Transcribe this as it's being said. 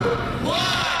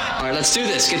let's do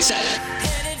this. Get set.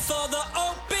 Headed for the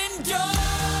open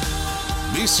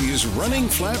door. This is Running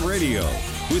Flat Radio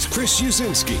with Chris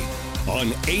Yazinski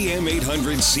on AM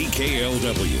 800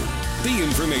 CKLW, the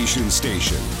information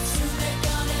station.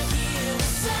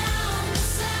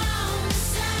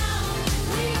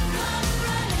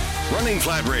 Running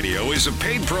Flat Radio is a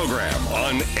paid program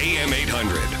on AM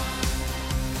 800.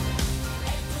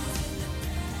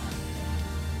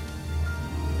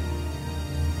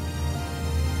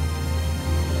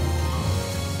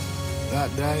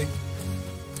 That day,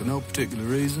 for no particular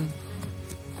reason,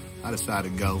 I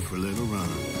decided to go for a little run.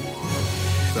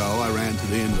 So I ran to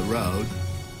the end of the road.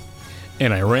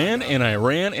 And I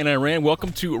ran.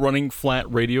 Welcome to Running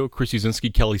Flat Radio. Chris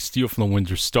Yazinski, Kelly Steele from the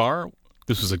Windsor Star.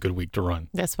 This was a good week to run.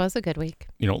 This was a good week.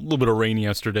 You know, a little bit of rain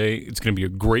yesterday. It's going to be a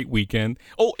great weekend.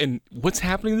 Oh, and what's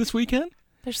happening this weekend?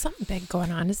 There's something big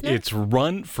going on, isn't there? It's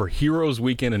Run for Heroes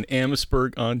weekend in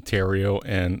Amherstburg, Ontario,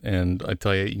 and I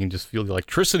tell you, you can just feel the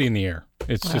electricity in the air.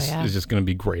 It's just going to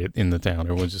be great in the town.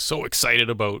 Everyone's just so excited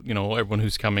about, everyone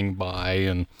who's coming by.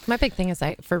 And my big thing is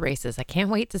for races, I can't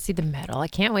wait to see the medal. I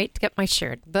can't wait to get my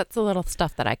shirt. That's the little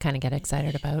stuff that I kind of get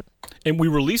excited about. And we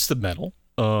released the medal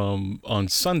on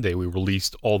Sunday. We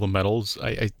released all the medals.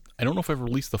 I don't know if I've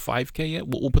released the 5K yet.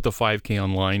 We'll put the 5K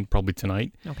online probably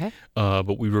tonight. Okay.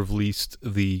 But we released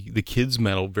the kids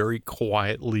medal very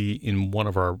quietly in one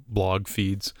of our blog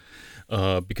feeds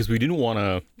because we didn't want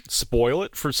to spoil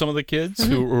it for some of the kids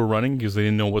who were running because they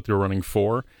didn't know what they were running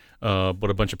for. But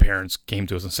a bunch of parents came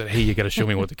to us and said, "Hey, you got to show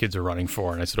me what the kids are running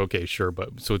for." And I said, "Okay, sure."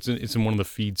 But so it's in one of the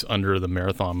feeds under the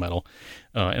marathon medal,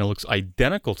 and it looks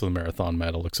identical to the marathon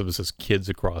medal, except it says "kids"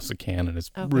 across the can, and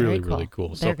it's really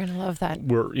cool. They're gonna love that.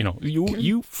 We're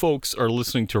you folks are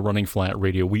listening to Running Flat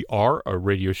Radio. We are a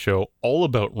radio show all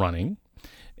about running.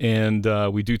 And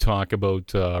we do talk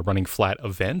about running flat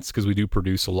events because we do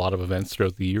produce a lot of events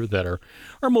throughout the year that are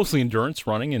mostly endurance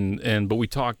running. But we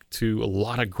talk to a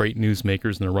lot of great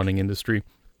newsmakers in the running industry.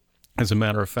 As a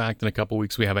matter of fact, in a couple of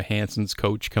weeks, we have a Hanson's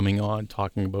coach coming on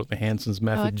talking about the Hanson's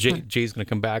method. Jay's going to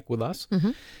come back with us,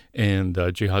 and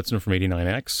Jay Hudson from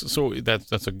 89X. So that's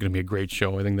going to be a great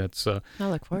show. I think that's I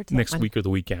look forward to next that week or the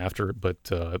week after. But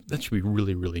that should be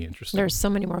really, really interesting. There's so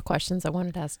many more questions I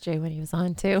wanted to ask Jay when he was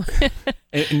on, too.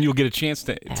 and you'll get a chance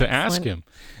to ask him.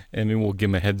 And then we'll give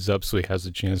him a heads up so he has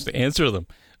a chance to answer them.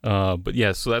 But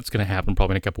yeah, so that's going to happen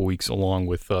probably in a couple of weeks along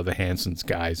with the Hanson's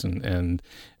guys and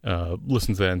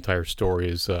listen to that entire story.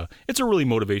 It's a really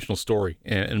motivational story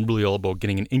and really all about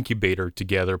getting an incubator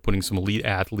together, putting some elite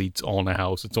athletes all in a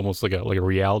house. It's almost like a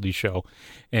reality show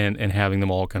and having them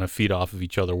all kind of feed off of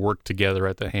each other, work together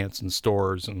at the Hanson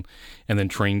stores and then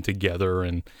train together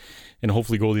and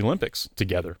hopefully go to the Olympics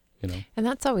together. And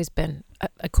that's always been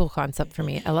a cool concept for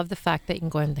me. I love the fact that you can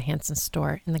go in the Hanson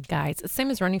store and the guys, the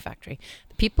same as Running Factory,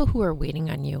 the people who are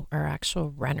waiting on you are actual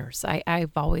runners.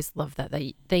 I've always loved that.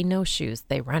 They know shoes,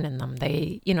 they run in them.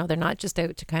 They're not just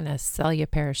out to kind of sell you a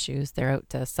pair of shoes. They're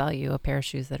out to sell you a pair of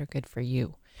shoes that are good for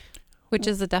you, which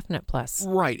is a definite plus.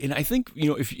 Right. And I think,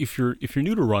 if you're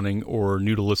new to running or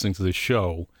new to listening to this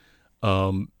show,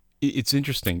 it's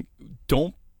interesting.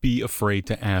 Don't be afraid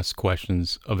to ask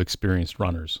questions of experienced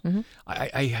runners.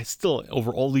 I still,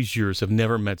 over all these years, have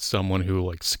never met someone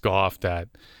who scoffed at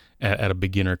a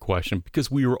beginner question because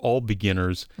we were all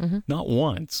beginners, not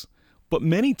once, but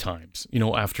many times,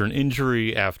 after an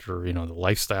injury, after, the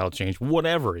lifestyle change,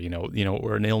 whatever,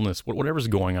 or an illness, whatever's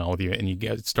going on with you, and you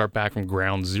get start back from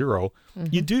ground zero,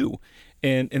 you do.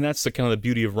 And that's the kind of the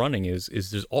beauty of running is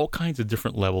there's all kinds of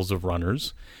different levels of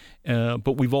runners,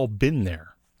 but we've all been there.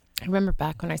 I remember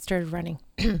back when I started running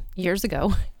years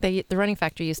ago, the Running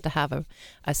Factory used to have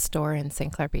a store in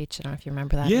St. Clair Beach. I don't know if you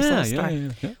remember that.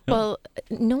 Yeah. Well,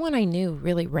 no one I knew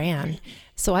really ran.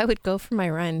 So I would go for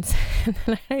my runs and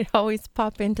then I'd always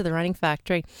pop into the Running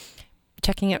Factory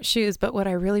checking out shoes. But what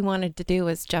I really wanted to do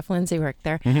was Jeff Lindsay worked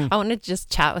there. I wanted to just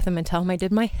chat with him and tell him I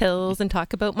did my hills and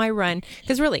talk about my run.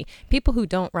 Because really, people who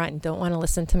don't run don't want to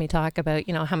listen to me talk about,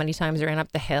 how many times I ran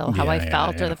up the hill, how I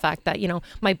felt, or the fact that,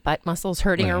 my butt muscles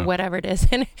hurting or whatever it is.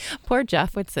 And poor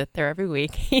Jeff would sit there every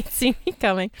week. He'd see me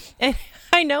coming. And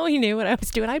I know he knew what I was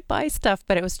doing. I'd buy stuff,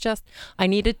 but it was just, I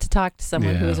needed to talk to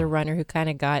someone who was a runner who kind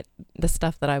of got the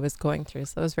stuff that I was going through.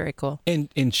 So it was very cool.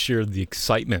 And share the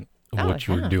excitement of what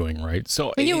you were doing, right?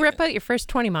 So when you rip out your first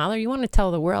 20 miler, you want to tell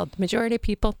the world. The majority of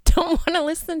people don't want to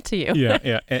listen to you.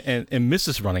 Yeah. And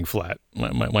Mrs. Running Flat,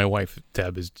 my wife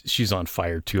Deb she's on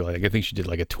fire too. I think she did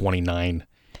a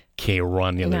 29K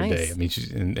run the other day. I mean,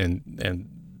 she's and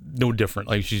no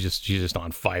different. She's just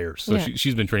on fire. So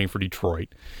she's been training for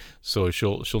Detroit. So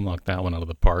she'll knock that one out of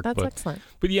the park. That's excellent.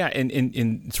 But yeah, and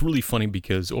it's really funny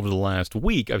because over the last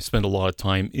week I've spent a lot of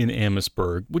time in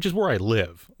Amherstburg, which is where I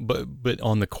live, but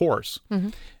on the course. Mm-hmm.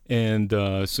 And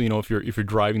so if you're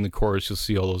driving the course, you'll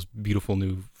see all those beautiful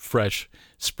new fresh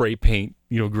spray paint,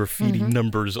 graffiti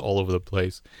numbers all over the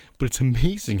place. But it's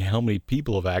amazing how many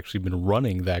people have actually been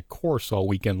running that course all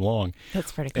weekend long.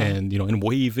 That's pretty cool. And and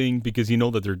waving, because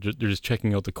that they're just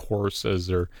checking out the course as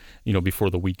they're before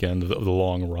the weekend of the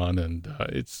long run, and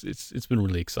it's been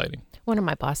really exciting. One of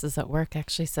my bosses at work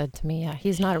actually said to me,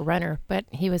 he's not a runner, but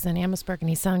he was in Amherstburg and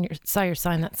he saw your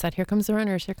sign that said, "Here comes the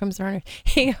runners, here comes the runners."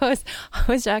 He goes, "I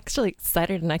was actually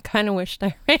excited and I kind of wished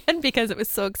I ran because it was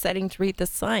so exciting to read this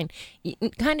sign,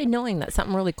 kind of knowing that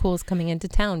something really cool is coming into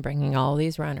town, bringing all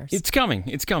these runners." It's coming,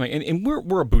 and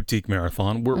we're a boutique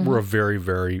marathon. We're a very,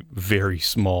 very, very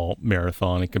small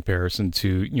marathon in comparison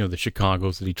to the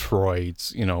Chicagos, the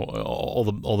Detroits,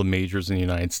 all the majors in the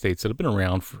United States that have been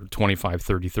around for 25,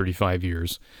 30, 35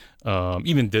 years.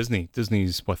 Even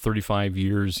Disney's 35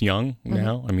 years young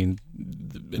now. I mean,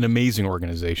 an amazing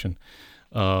organization.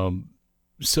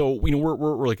 So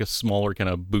we're like a smaller kind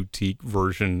of boutique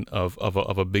version of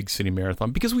a big city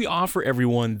marathon, because we offer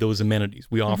everyone those amenities.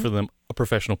 We offer them a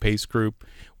professional pace group.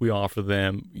 We offer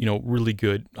them really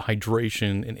good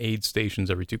hydration and aid stations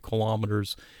every 2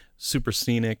 kilometers, super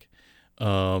scenic,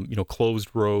 closed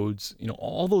roads,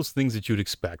 all those things that you'd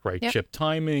expect, right? Yep. Chip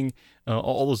timing,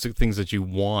 all those things that you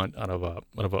want out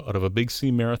of a big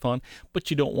city marathon,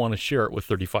 but you don't want to share it with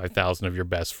 35,000 of your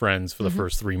best friends for the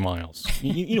first 3 miles.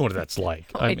 You know what that's like.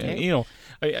 I do.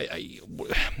 I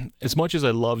as much as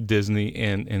I love Disney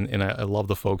and I love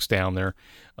the folks down there,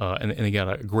 and they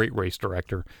got a great race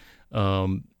director.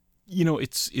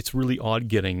 It's really odd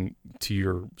getting to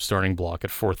your starting block at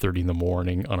 4:30 in the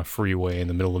morning on a freeway in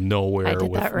the middle of nowhere. I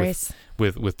did that race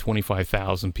with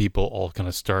 25,000 people all kind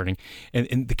of starting,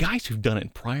 and the guys who've done it in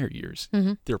prior years,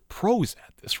 they're pros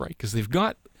at this, right? Because they've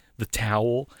got the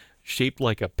towel shaped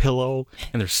like a pillow,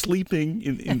 and they're sleeping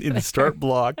in the start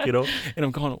block, and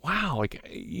I'm going, wow,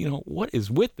 what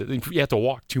is with it? You have to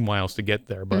walk 2 miles to get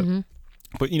there, but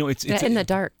it's in the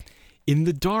dark. In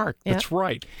the dark, Yep. That's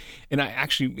right. And I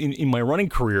actually, in my running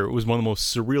career, it was one of the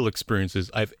most surreal experiences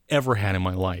I've ever had in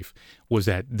my life, was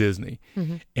at Disney.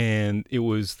 And it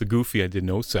was the Goofy I did in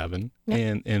 2007,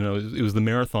 and it was the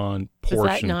marathon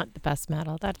portion. Is that not the best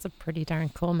medal? That's a pretty darn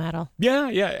cool medal.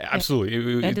 Yeah,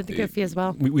 absolutely. I did the Goofy as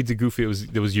well. We did Goofy.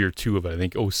 There was year 2 of it. I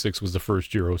think 2006 was the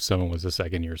first year, 2007 was the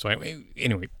second year. So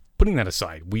anyway, putting that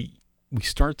aside, we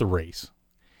start the race,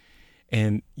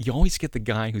 and you always get the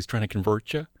guy who's trying to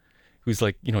convert you, who's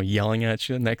like, yelling at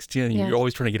you next to you, and you're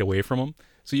always trying to get away from him.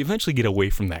 So you eventually get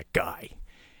away from that guy.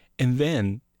 And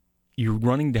then you're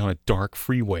running down a dark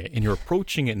freeway, and you're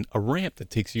approaching a ramp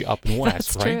that takes you up and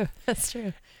west, right? That's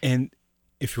true. And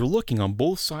if you're looking on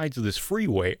both sides of this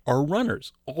freeway are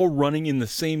runners, all running in the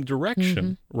same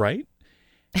direction, right?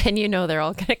 And they're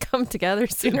all going to come together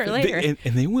sooner or later.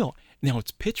 And they will. Now, it's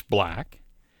pitch black.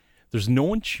 There's no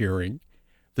one cheering.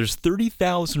 There's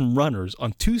 30,000 runners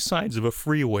on 2 sides of a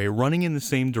freeway running in the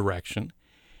same direction,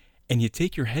 and you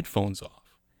take your headphones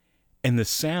off, and the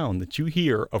sound that you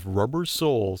hear of rubber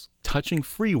soles touching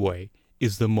freeway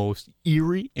is the most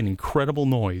eerie and incredible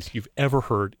noise you've ever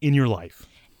heard in your life.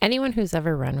 Anyone who's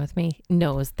ever run with me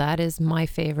knows that is my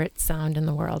favorite sound in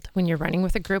the world. When you're running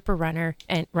with a group of runners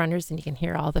and you can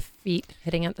hear all the feet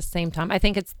hitting at the same time. I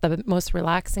think it's the most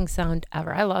relaxing sound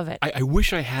ever. I love it. I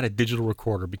wish I had a digital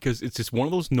recorder, because it's just one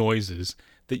of those noises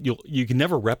that you can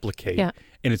never replicate. Yeah.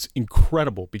 And it's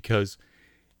incredible because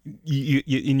you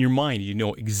in your mind,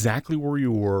 exactly where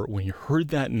you were when you heard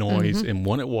that noise and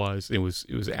when it was. It was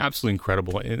absolutely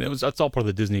incredible, and that's all part of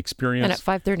the Disney experience. And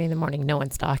at 5:30 in the morning, no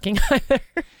one's talking either.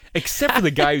 Except for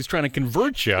the guy who's trying to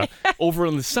convert you over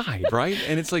on the side, right?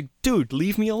 And it's like, dude,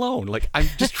 leave me alone. Like, I'm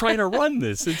just trying to run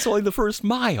this. It's only the first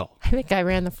mile. I think I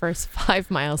ran the first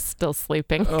 5 miles still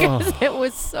sleeping because it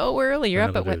was so early. You're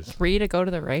up at 3 to go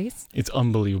to the race? It's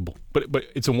unbelievable. But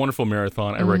it's a wonderful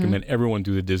marathon. I recommend everyone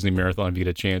do the Disney Marathon if you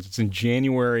get a chance. It's in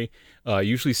January.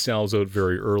 Usually sells out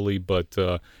very early, but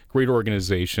great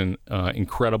organization,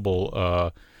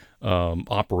 incredible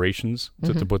operations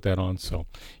to put that on. So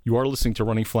you are listening to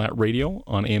Running Flat Radio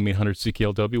on AM 800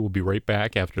 CKLW. We'll be right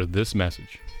back after this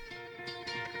message.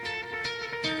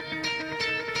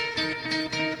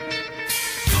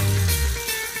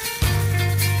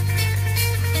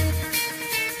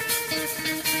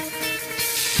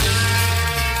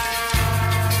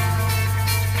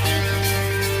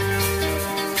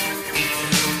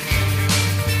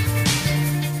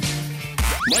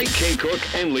 Mike K. Cook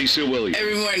and Lisa Williams.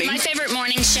 Every morning. My favorite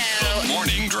morning show.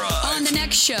 Morning Drive. On the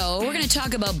next show, we're going to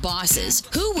talk about bosses.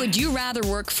 Who would you rather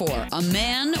work for, a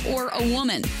man or a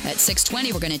woman? At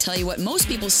 6:20, we're going to tell you what most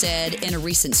people said in a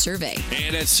recent survey.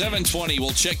 And at 7:20,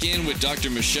 we'll check in with Dr.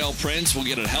 Michelle Prince. We'll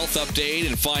get a health update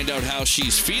and find out how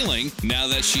she's feeling now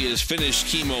that she has finished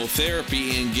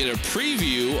chemotherapy and get a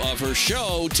preview of her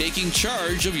show, Taking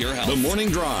Charge of Your Health. The Morning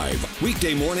Drive.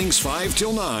 Weekday mornings 5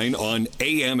 till 9 on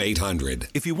AM 800.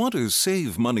 If you want to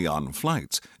save money on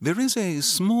flights, there is a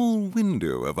small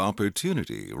window of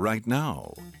opportunity right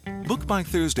now. Book by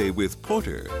Thursday with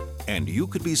Porter, and you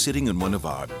could be sitting in one of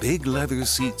our big leather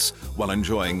seats while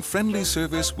enjoying friendly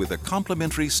service with a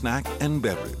complimentary snack and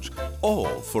beverage, all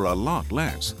for a lot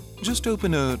less. Just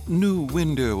open a new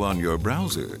window on your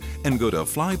browser and go to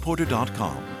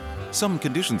flyporter.com. Some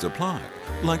conditions apply,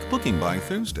 like booking by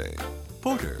Thursday.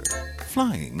 Porter,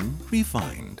 flying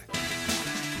refined.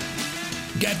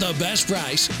 Get the best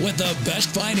price with the best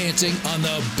financing on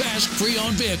the best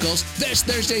pre-owned vehicles this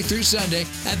Thursday through Sunday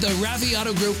at the Raffi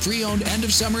Auto Group pre-owned end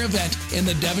of summer event in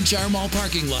the Devonshire Mall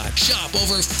parking lot. Shop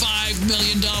over $5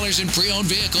 million in pre-owned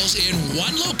vehicles in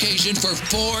one location for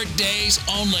 4 days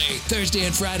only. Thursday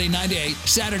and Friday 9 to 8,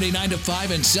 Saturday 9 to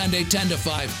 5, and Sunday 10 to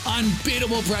 5.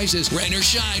 Unbeatable prices. Rain or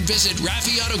shine, visit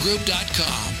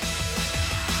RaffiAutoGroup.com.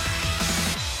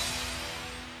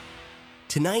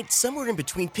 Tonight, somewhere in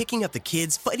between picking up the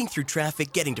kids, fighting through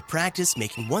traffic, getting to practice,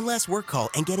 making one last work call,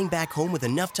 and getting back home with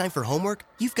enough time for homework,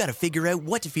 you've got to figure out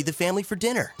what to feed the family for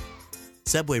dinner.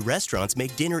 Subway restaurants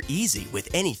make dinner easy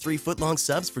with any 3-foot-long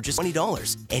subs for just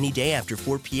 $20. Any day after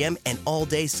 4 p.m. and all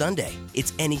day Sunday.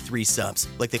 It's any 3 subs,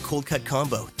 like the cold cut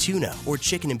combo, tuna, or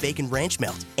chicken and bacon ranch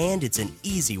melt. And it's an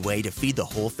easy way to feed the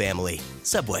whole family.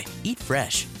 Subway. Eat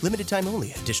fresh. Limited time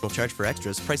only. Additional charge for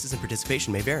extras. Prices and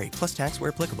participation may vary, plus tax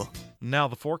where applicable. Now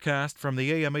the forecast from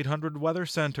the AM 800 Weather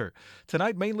Center.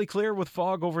 Tonight, mainly clear with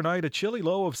fog overnight, a chilly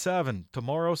low of 7.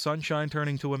 Tomorrow, sunshine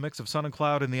turning to a mix of sun and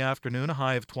cloud in the afternoon, a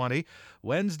high of 20.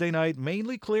 Wednesday night,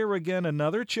 mainly clear again,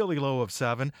 another chilly low of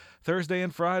 7. Thursday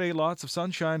and Friday, lots of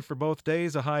sunshine for both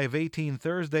days, a high of 18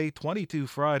 Thursday, 22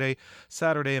 Friday.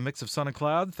 Saturday, a mix of sun and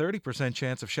cloud, 30%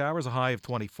 chance of showers, a high of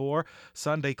 24.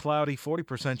 Sunday, cloudy,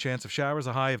 40% chance of showers,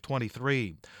 a high of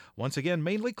 23. Once again,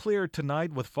 mainly clear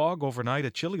tonight with fog overnight, a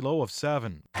chilly low of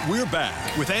 7. We're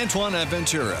back with Antoine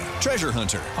Aventura, treasure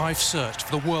hunter. I've searched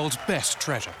for the world's best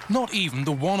treasure. Not even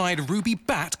the one-eyed ruby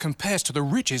bat compares to the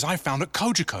riches I found at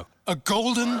Kojiko. A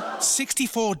golden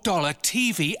 $64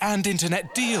 TV and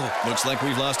internet deal. Looks like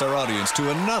we've lost our audience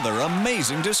to another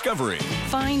amazing discovery.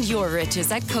 Find your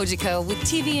riches at Kojiko with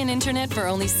TV and internet for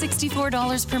only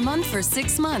 $64 per month for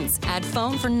 6 months. Add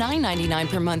phone for $9.99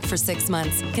 per month for 6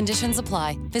 months. Conditions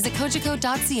apply. Visit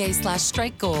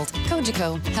kojiko.ca/strikegold.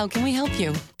 Kojiko, how can we help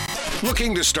you?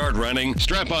 Looking to start running?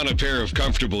 Strap on a pair of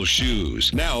comfortable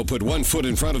shoes. Now put one foot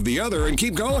in front of the other and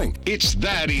keep going. It's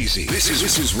that easy. This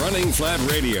is Running Flat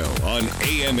Radio on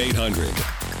AM 800.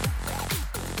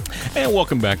 And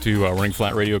welcome back to Running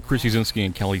Flat Radio. Chris Uzinski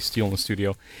and Kelly Steele in the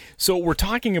studio. So we're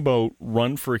talking about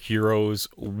Run for Heroes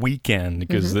weekend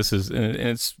because this is, and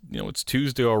it's, it's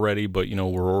Tuesday already, but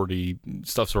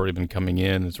stuff's already been coming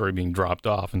in. It's already being dropped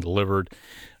off and delivered.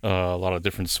 A lot of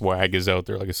different swag is out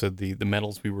there. Like I said, the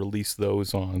medals, we released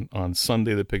those on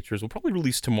Sunday, the pictures. We'll probably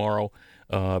release tomorrow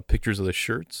pictures of the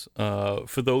shirts.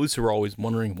 For those who are always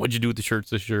wondering, what'd you do with the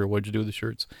shirts this year? What'd you do with the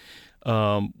shirts?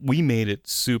 We made it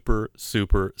super,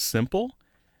 super simple,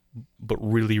 but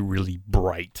really, really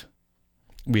bright.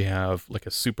 We have like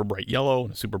a super bright yellow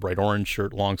and a super bright orange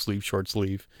shirt, long sleeve, short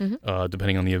sleeve,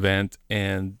 depending on the event.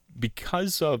 And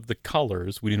because of the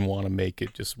colors, we didn't want to make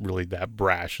it just really that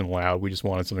brash and loud. We just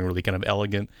wanted something really kind of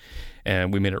elegant,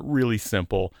 and we made it really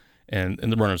simple, and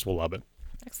the runners will love it.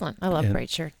 Excellent. I love bright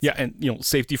shirts. Yeah, and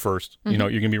safety first. You're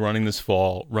going to be running this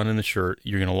fall, running the shirt.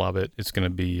 You're going to love it. It's going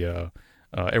to be,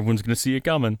 everyone's going to see it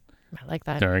coming. I like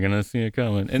that. They're going to see it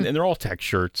coming. And they're all tech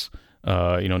shirts.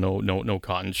 No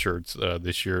cotton shirts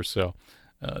this year. So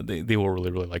they will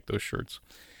really, really like those shirts.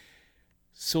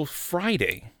 So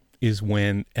Friday is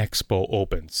when Expo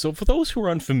opens. So for those who are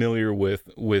unfamiliar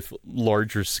with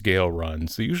larger scale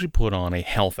runs, they usually put on a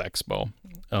health expo.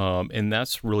 And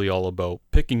that's really all about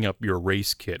picking up your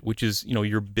race kit, which is,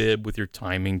 your bib with your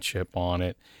timing chip on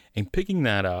it, and picking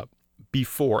that up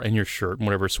before, and your shirt and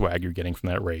whatever swag you're getting from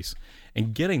that race,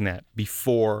 and getting that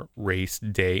before race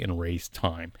day and race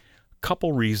time.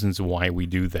 Couple reasons why we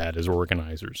do that as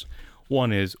organizers.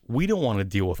 One is we don't want to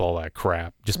deal with all that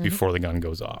crap just before the gun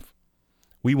goes off.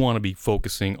 We want to be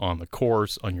focusing on the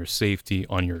course, on your safety,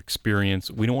 on your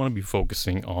experience. We don't want to be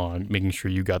focusing on making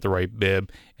sure you got the right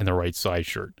bib and the right size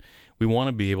shirt. we want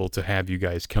to be able to have you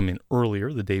guys come in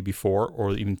earlier, the day before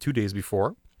or even 2 days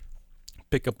before,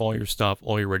 pick up all your stuff,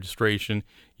 all your registration.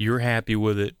 You're happy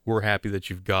with it. We're happy that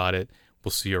you've got it.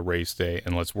 We'll see you on race day,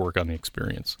 and let's work on the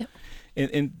experience. Yep.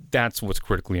 And that's what's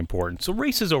critically important. So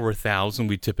races over 1,000,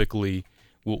 we typically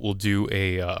will do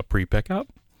a pre-pickup.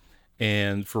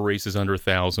 And for races under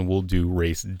 1,000, we'll do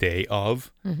race day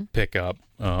of pickup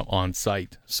on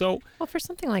site. So, well, for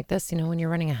something like this, when you're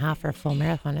running a half or a full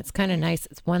marathon, it's kind of nice.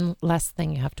 It's one less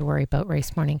thing you have to worry about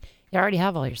race morning. You already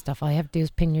have all your stuff. All you have to do is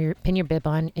pin your bib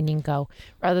on and you can go.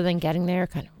 Rather than getting there,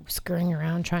 kind of scurrying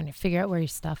around trying to figure out where your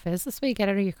stuff is. This way you get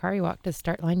out of your car, you walk to the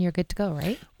start line, you're good to go,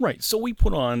 right? Right. So we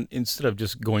put on, instead of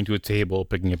just going to a table,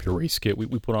 picking up your race kit,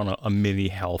 we put on a mini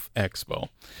health expo.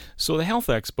 So the health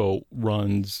expo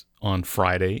runs on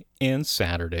Friday and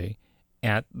Saturday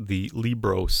at the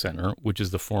Libro Center, which is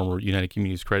the former United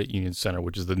Communities Credit Union Center,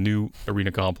 which is the new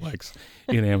arena complex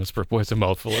in Amherstburg. Boy, it's a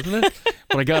mouthful, isn't it?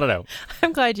 But I got it out.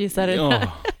 I'm glad you said it.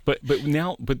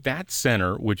 But that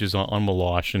center, which is on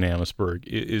Meloche in Amherstburg,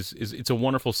 it's a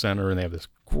wonderful center, and they have this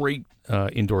great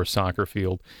indoor soccer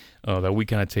field that we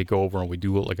kind of take over, and we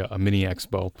do it like a mini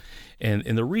expo.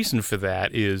 And the reason for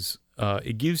that is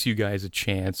it gives you guys a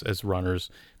chance as runners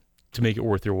to make it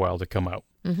worth your while to come out.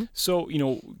 Mm-hmm. So,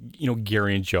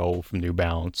 Gary and Joe from New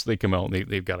Balance, they come out and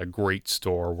they've got a great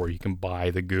store where you can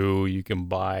buy the goo, you can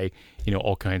buy,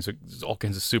 all kinds of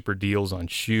super deals on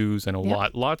shoes. I know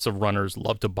lots of runners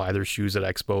love to buy their shoes at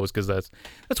expos because that's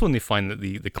when they find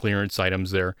the clearance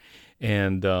items there.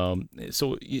 And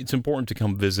so it's important to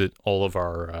come visit all of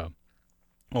our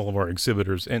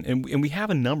exhibitors, and we have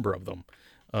a number of them.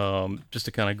 Just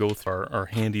to kind of go through our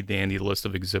handy dandy list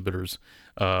of exhibitors.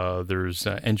 There's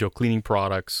Enjo Cleaning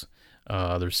Products.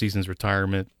 There's Seasons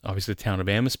Retirement. Obviously, the town of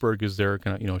Amherstburg is there,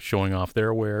 kind of showing off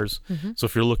their wares. Mm-hmm. So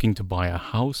if you're looking to buy a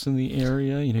house in the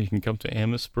area, you can come to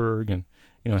Amherstburg and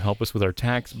help us with our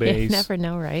tax base. You never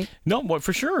know, right? No, but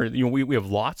for sure. We have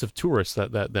lots of tourists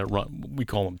that run. We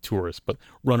call them tourists, but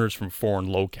runners from foreign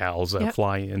locales that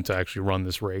fly in to actually run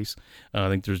this race. I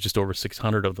think there's just over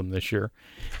 600 of them this year,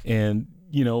 and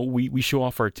we show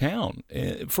off our town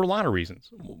for a lot of reasons.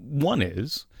 One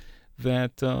is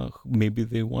that maybe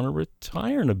they want to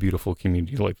retire in a beautiful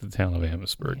community like the town of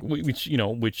Amherstburg, which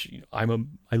I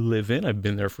live in. I've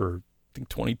been there for I think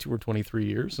 22 or 23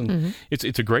 years, and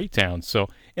it's a great town. So,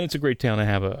 and it's a great town to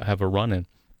have a run in.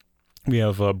 We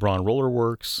have Braun Roller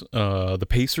Works. The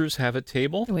Pacers have a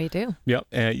table. We do. Yep.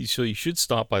 So you should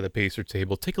stop by the Pacer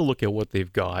table, take a look at what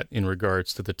they've got in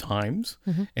regards to the times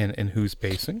and who's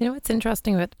pacing. You know what's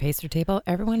interesting about the Pacer table?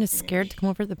 Everyone is scared to come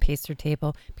over to the Pacer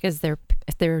table because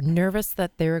they're nervous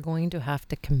that they're going to have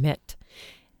to commit.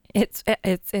 It's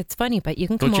funny, but you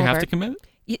can come over. Don't you have to commit?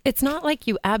 It's not like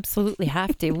you absolutely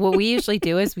have to. What we usually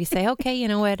do is we say, okay, you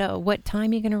know what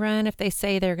time are you going to run? If they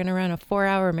say they're going to run a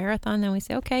 4-hour marathon, then we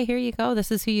say, okay, here you go.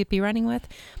 This is who you'd be running with.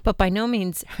 But by no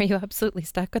means are you absolutely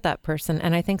stuck with that person.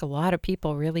 And I think a lot of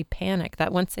people really panic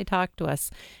that once they talk to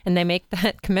us and they make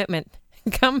that commitment,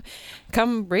 come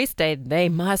race day, they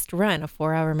must run a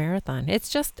 4-hour marathon. It's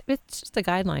just a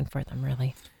guideline for them,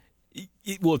 really.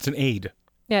 Well, it's an aid.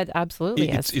 Yeah, absolutely.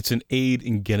 It's an aid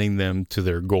in getting them to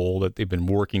their goal that they've been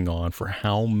working on for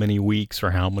how many weeks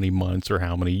or how many months or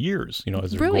how many years,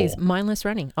 as their really goal. It's mindless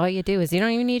running. All you do is you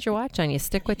don't even need your watch on. You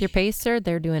stick with your pacer.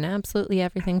 They're doing absolutely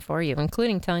everything for you,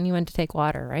 including telling you when to take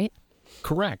water, right?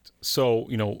 Correct. So,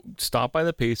 stop by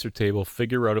the pacer table,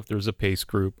 figure out if there's a pace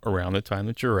group around the time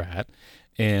that you're at.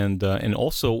 And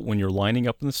also when you're lining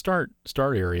up in the start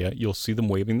area, you'll see them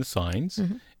waving the signs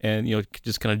and,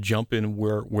 just kind of jump in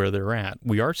where they're at.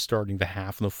 We are starting the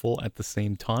half and the full at the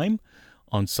same time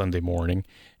on Sunday morning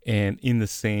and in the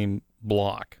same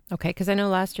block. Okay, because I know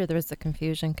last year there was the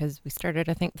confusion because we started,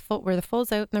 I think, were the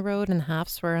fulls out in the road and the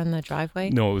halves were on the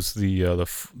driveway? No, it was the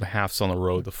halves on the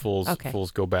road. The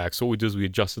fulls go back. So what we did is we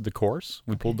adjusted the course.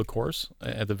 We pulled the course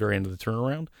at the very end of the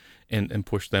turnaround and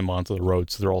pushed them onto the road.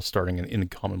 So they're all starting in a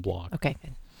common block. Okay,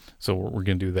 good. So we're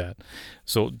going to do that.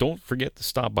 So don't forget to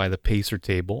stop by the pacer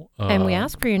table. And we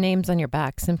ask for your names on your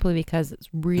back simply because it's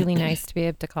really nice to be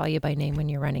able to call you by name when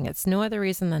you're running. It's no other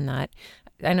reason than that.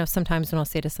 I know sometimes when I'll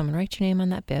say to someone, write your name on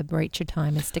that bib, write your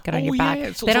time, and stick it on your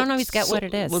back. They don't always get what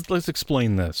it is. Let's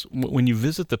explain this. When you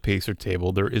visit the pacer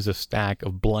table, there is a stack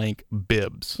of blank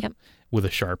bibs. Yep. With a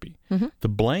Sharpie. The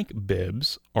blank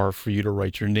bibs are for you to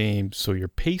write your name so your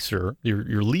pacer,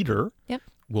 your leader,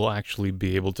 will actually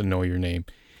be able to know your name.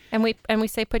 And we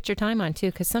say put your time on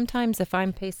too, because sometimes if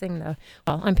I'm pacing the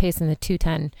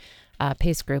 2:10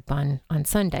 pace group on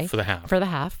Sunday for the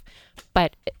half.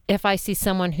 But if I see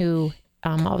someone who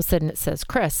all of a sudden it says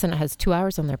Chris and it has 2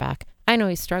 hours on their back, I know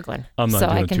he's struggling. I'm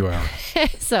not doing 2 hours.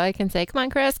 So I can say, come on,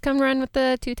 Chris, come run with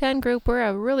the 210 group. We're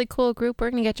a really cool group.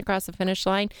 We're going to get you across the finish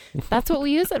line. That's what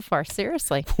we use it for,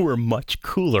 seriously. We're much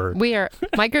cooler. We are.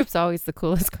 My group's always the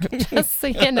coolest group, just so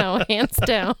you know, hands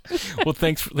down. Well,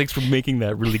 thanks for making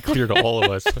that really clear to all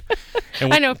of us.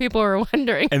 I know people were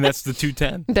wondering. And that's the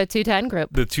 210. The 210 group.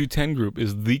 The 210 group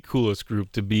is the coolest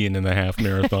group to be in the half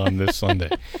marathon this Sunday.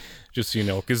 Just so you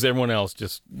know, because everyone else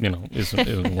just,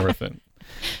 isn't worth it.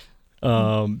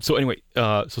 So anyway,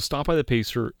 so stop by the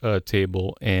Pacer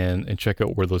table and check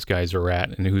out where those guys are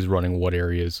at and who's running what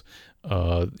areas.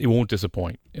 It won't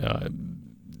disappoint.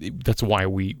 That's why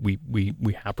we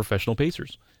have professional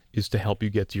pacers, is to help you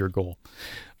get to your goal.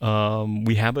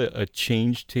 We have a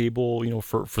change table,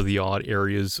 for the odd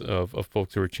areas of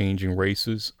folks who are changing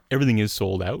races. Everything is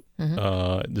sold out.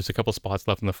 Mm-hmm. There's a couple spots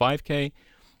left in the 5K.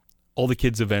 All the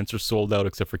kids' events are sold out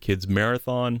except for kids'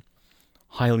 marathon.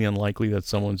 Highly unlikely that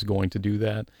someone's going to do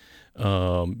that,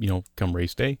 come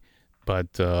race day.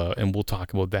 But and we'll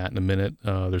talk about that in a minute.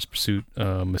 There's Pursuit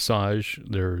Massage.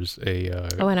 There's a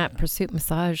and at Pursuit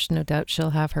Massage, no doubt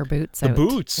she'll have her boots The out.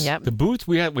 boots. Yep. The boots.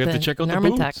 We have to check out the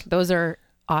boots. Those are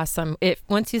awesome.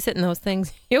 Once you sit in those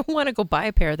things, you'll want to go buy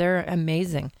a pair. They're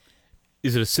amazing.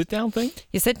 Is it a sit-down thing?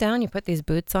 You sit down, you put these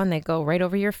boots on, they go right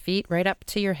over your feet, right up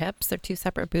to your hips. They're two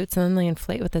separate boots, and then they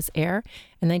inflate with this air,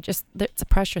 and it's a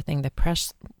pressure thing.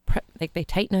 They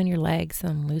tighten on your legs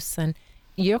and loosen.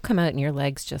 You'll come out and your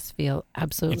legs just feel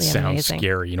absolutely amazing. It sounds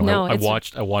scary. I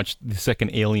watched the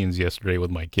second Aliens yesterday with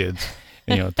my kids.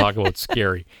 And, talk about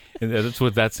scary. And that's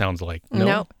what that sounds like.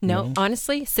 No.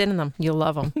 Honestly, sit in them. You'll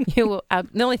love them. You will.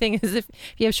 The only thing is if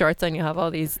you have shorts on, you'll have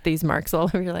all these marks all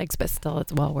over your legs, but still,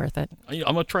 it's well worth it. I'm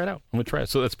going to try it out.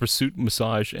 So that's Pursuit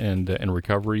Massage and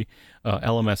Recovery.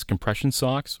 LMS compression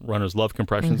socks. Runners love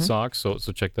compression socks, so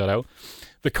check that out.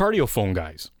 The Cardio Phone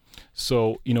guys.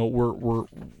 So,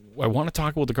 I want to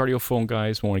talk about the Cardio Phone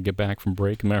guys when we get back from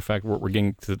break. As a matter of fact, we're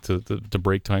getting to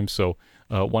break time, so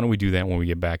why don't we do that when we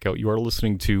get back out? You are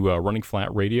listening to Running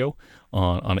Flat Radio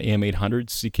on AM 800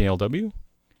 CKLW.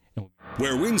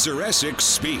 Where Windsor Essex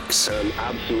speaks. I'm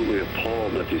absolutely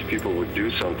appalled that these people would do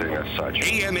something as such.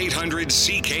 AM 800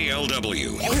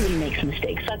 CKLW. Everybody makes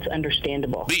mistakes. That's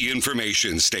understandable. The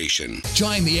information station.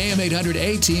 Join the AM 800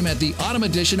 A-Team at the autumn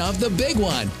edition of The Big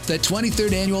One. The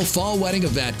 23rd annual Fall Wedding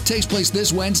event takes place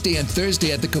this Wednesday and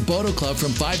Thursday at the Caboto Club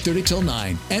from 5:30 till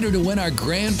 9. Enter to win our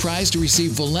grand prize to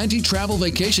receive Valenti Travel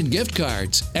Vacation gift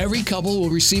cards. Every couple will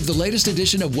receive the latest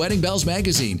edition of Wedding Bells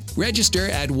magazine. Register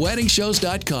at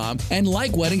weddingshows.com and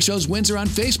like Wedding Shows Windsor on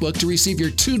Facebook to receive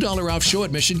your $2 off show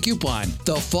admission coupon.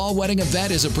 The Fall Wedding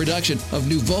event is a production of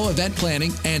Nouveau Event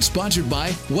Planning and sponsored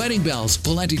by Wedding Bells,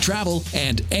 Valenti Travel,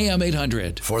 and AM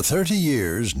 800. For 30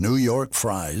 years, New York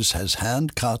Fries has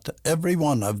hand-cut every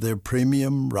one of their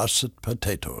premium russet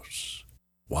potatoes.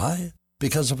 Why?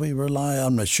 Because we rely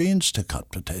on machines to cut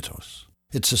potatoes.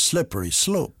 It's a slippery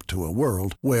slope to a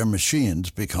world where machines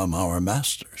become our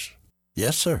masters.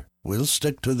 Yes, sir, we'll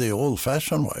stick to the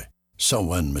old-fashioned way. So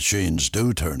when machines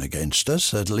do turn against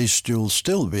us, at least you'll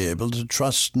still be able to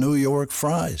trust New York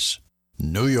Fries.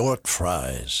 New York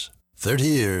Fries. 30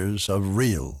 years of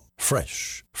real,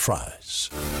 fresh fries.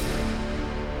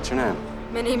 What's your name?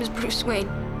 My name is Bruce Wayne.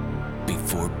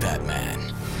 Before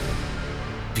Batman.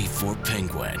 Before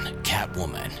Penguin,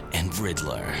 Catwoman, and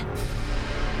Riddler.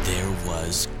 There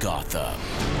was Gotham.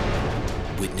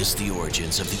 Witness the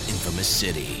origins of the infamous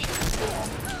city,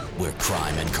 where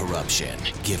crime and corruption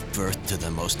give birth to the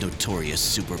most notorious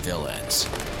supervillains.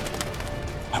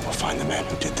 I will find the man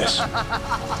who did this.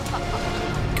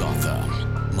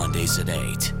 Gotham, Mondays at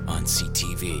 8 on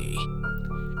CTV.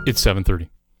 It's 7:30.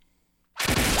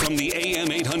 From the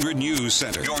AM 800 News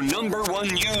Center, your number one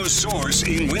news source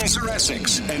in Windsor,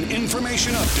 Essex. An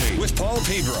information update with Paul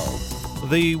Pedro.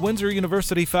 The Windsor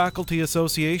University Faculty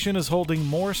Association is holding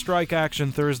more strike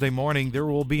action Thursday morning. There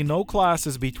will be no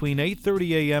classes between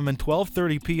 8:30 a.m. and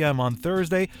 12:30 p.m. on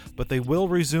Thursday, but they will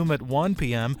resume at 1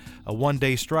 p.m. A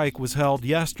one-day strike was held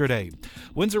yesterday.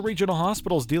 Windsor Regional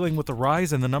Hospital is dealing with the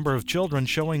rise in the number of children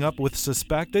showing up with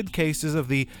suspected cases of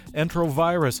the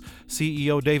enterovirus.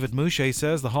 CEO David Mouche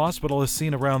says the hospital has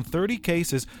seen around 30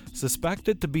 cases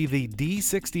suspected to be the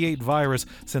D68 virus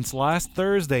since last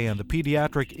Thursday, and the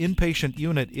pediatric inpatient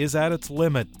unit is at its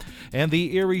limit. And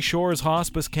the Erie Shores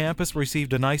Hospice Campus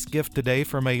received a nice gift today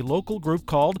from a local group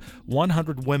called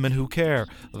 100 Women Who Care.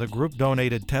 The group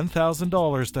donated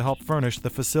 $10,000 to help furnish the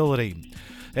facility.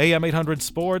 AM 800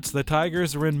 Sports, the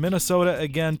Tigers are in Minnesota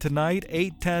again tonight,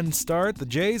 8:10 start. The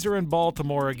Jays are in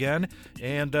Baltimore again,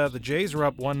 and the Jays are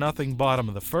up 1-0 bottom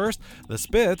of the first. The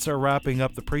Spits are wrapping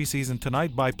up the preseason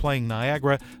tonight by playing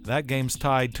Niagara. That game's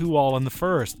tied 2-2 in the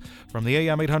first. From the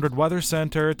AM 800 Weather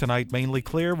Center, tonight mainly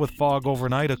clear with fog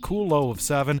overnight, a cool low of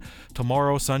 7.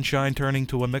 Tomorrow, sunshine turning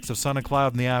to a mix of sun and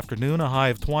cloud in the afternoon, a high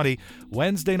of 20.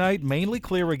 Wednesday night, mainly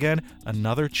clear again,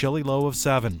 another chilly low of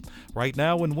 7. Right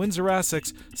now in Windsor,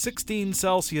 Essex, 16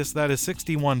 Celsius, that is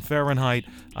 61 Fahrenheit.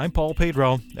 I'm Paul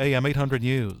Pedro, AM 800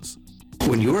 News.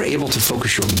 When you're able to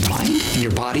focus your mind and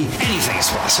your body, anything is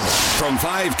possible. From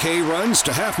 5K runs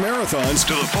to half marathons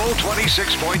to the full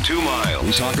 26.2 miles.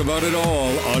 We talk about it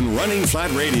all on Running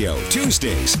Flat Radio,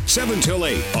 Tuesdays, 7 till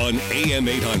 8 on AM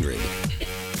 800.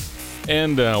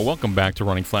 And welcome back to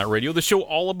Running Flat Radio, the show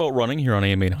all about running here on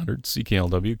AM 800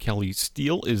 CKLW. Kelly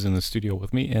Steele is in the studio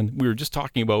with me, and we were just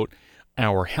talking about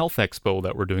our health expo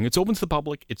that we're doing. It's open to the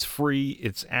public. It's free.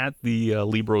 It's at the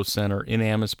Libro Center in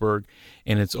Amherstburg,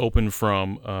 and it's open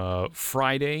from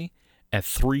Friday at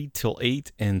 3 till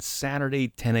 8 and Saturday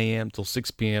 10 a.m. till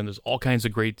 6 p.m. There's all kinds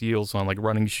of great deals on like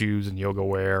running shoes and yoga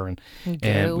wear and we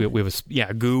have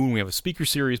a goo, and we have a speaker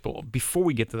series. But before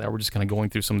we get to that, we're just kind of going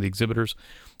through some of the exhibitors.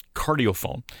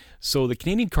 Cardiophone. So the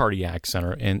Canadian Cardiac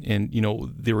Center, and you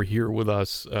know, they were here with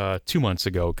us 2 months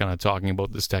ago, kind of talking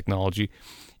about this technology.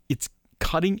 It's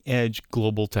cutting edge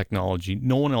global technology.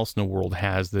 No one else in the world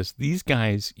has this. These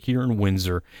guys here in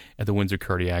Windsor at the Windsor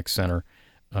Cardiac Center,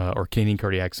 or Canadian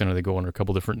Cardiac Center, they go under a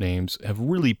couple different names, have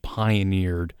really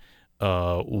pioneered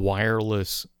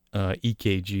wireless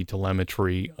EKG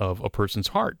telemetry of a person's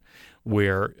heart,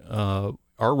 where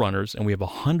our runners, and we have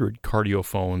 100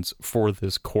 cardiophones for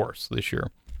this course this year.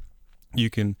 You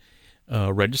can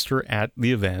register at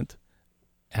the event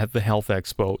at the Health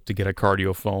Expo to get a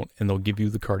cardiophone, and they'll give you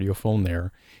the cardiophone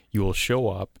there. You will show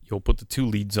up. You'll put the 2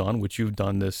 leads on, which you've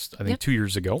done this, I think, 2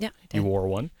 years ago. Yep, you wore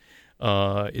one.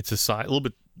 It's a little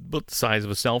bit about the size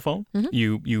of a cell phone.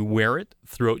 Mm-hmm. You wear it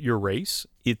throughout your race.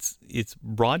 It's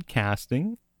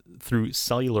broadcasting through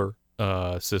cellular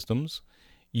systems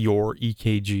your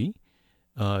EKG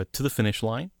to the finish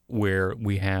line, where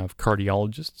we have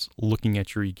cardiologists looking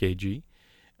at your EKG,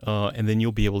 and then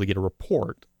you'll be able to get a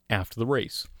report after the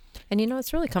race. And you know,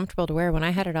 it's really comfortable to wear. When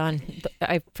I had it on,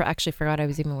 I actually forgot I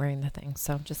was even wearing the thing.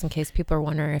 So just in case people are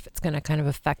wondering if it's going to kind of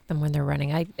affect them when they're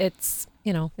running, it's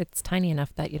tiny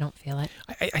enough that you don't feel it.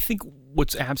 I think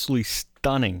what's absolutely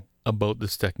stunning about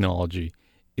this technology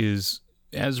is,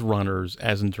 as runners,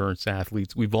 as endurance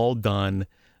athletes, we've all done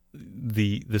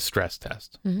the stress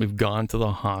test. Mm-hmm. We've gone to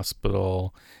the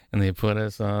hospital and they put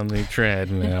us on the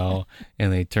treadmill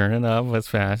and they turn it up as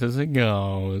fast as it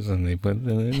goes and they put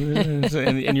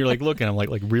and you're like looking, I'm like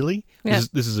really? Yeah.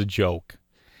 This is a joke.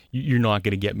 You're not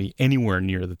going to get me anywhere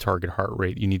near the target heart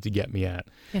rate you need to get me at.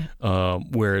 Yeah.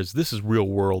 Whereas this is real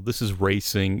world. This is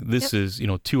racing. This is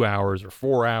 2 hours or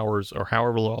 4 hours or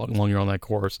however long you're on that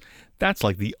course. That's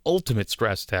like the ultimate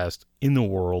stress test in the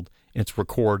world, and it's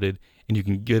recorded. And you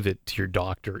can give it to your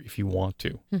doctor if you want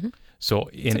to. Mm-hmm. So,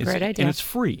 and it's a great idea. And it's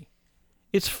free.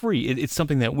 It's free. It's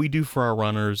something that we do for our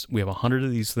runners. We have 100 of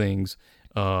these things.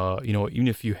 Even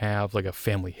if you have like a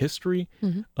family history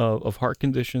of heart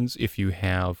conditions, if you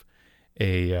have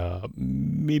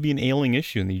maybe an ailing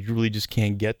issue and you really just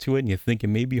can't get to it, and you think it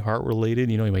may be heart related,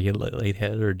 you might get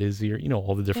lightheaded or dizzy, or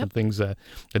all the different things that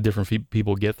different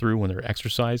people get through when they're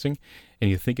exercising, and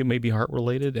you think it may be heart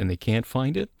related and they can't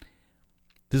find it.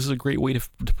 This is a great way to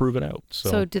prove it out.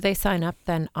 So do they sign up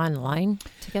then online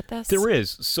to get this? There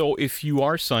is. So if you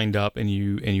are signed up and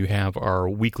you have our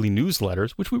weekly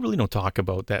newsletters, which we really don't talk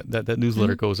about, that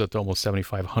newsletter goes out to almost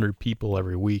 7,500 people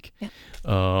every week,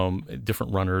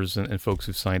 different runners and folks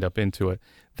who've signed up into it.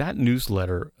 That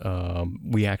newsletter,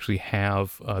 we actually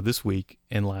have this week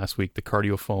and last week the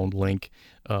cardiophone link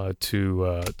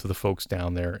to the folks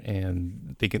down there,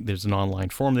 and there's an online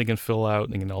form they can fill out,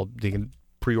 and they can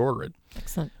pre-order it.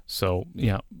 Excellent. So,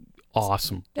 yeah,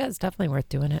 awesome. Yeah, it's definitely worth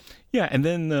doing it. Yeah, and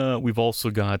then we've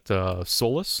also got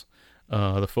Solus,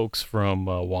 the folks from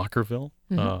Walkerville.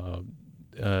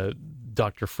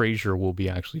 Dr. Frazier will be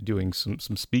actually doing some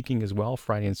speaking as well,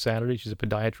 Friday and Saturday. She's a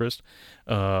podiatrist.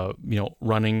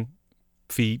 Running,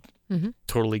 feet,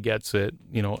 totally gets it,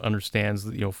 understands,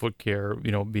 foot care,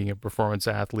 being a performance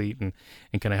athlete and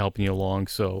kind of helping you along.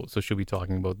 So she'll be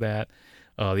talking about that.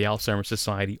 The Alzheimer's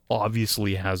Society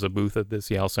obviously has a booth at this.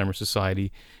 The Alzheimer's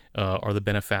Society are the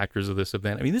benefactors of this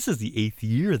event. I mean, this is the 8th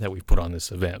year that we've put on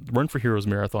this event. Run for Heroes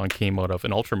Marathon came out of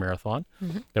an ultra marathon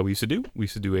that we used to do. We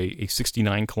used to do a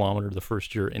 69 kilometer the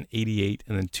first year, an 88,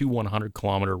 and then 2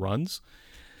 100-kilometer runs.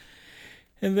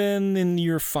 And then in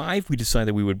year 5, we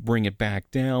decided we would bring it back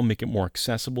down, make it more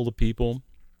accessible to people,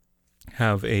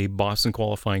 have a Boston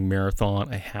qualifying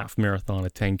marathon, a half marathon, a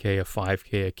 10K, a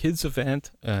 5K, a kids event,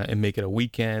 and make it a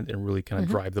weekend and really kind of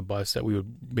drive the bus, that we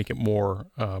would make it more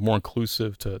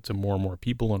inclusive to more and more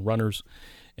people and runners,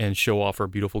 and show off our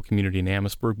beautiful community in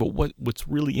Amherstburg. But what's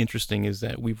really interesting is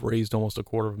that we've raised almost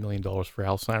 $250,000 for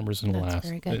Alzheimer's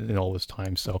in all this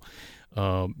time. So,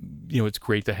 it's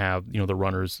great to have, the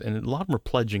runners, and a lot of them are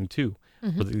pledging too.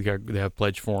 They have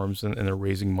pledge forms, and they're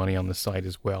raising money on the site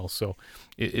as well. So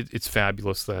it's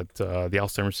fabulous that the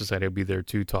Alzheimer's Society will be there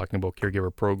too, talking about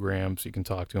caregiver programs. You can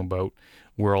talk to them about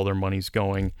where all their money's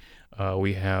going.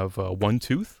 We have One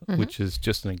Tooth, which is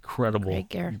just an incredible. Great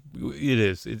gear. It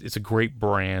is. It's a great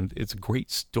brand. It's a great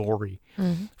story.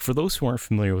 For those who aren't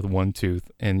familiar with One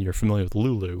Tooth, and you're familiar with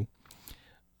Lulu,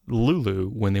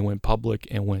 when they went public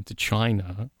and went to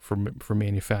China for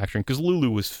manufacturing, because Lulu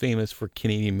was famous for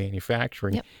Canadian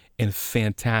manufacturing and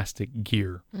fantastic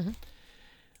gear.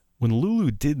 When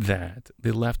Lulu did that,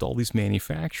 they left all these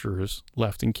manufacturers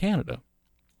left in Canada.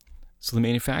 So the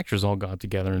manufacturers all got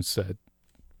together and said,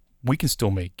 we can still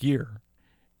make gear.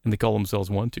 And they call themselves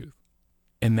One Tooth.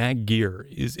 And that gear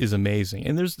is amazing.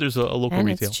 And there's a local and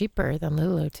retail. It's cheaper than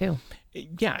Lulu too.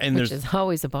 Yeah, and which is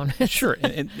always a bonus. Sure,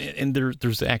 and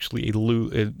there's actually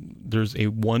there's a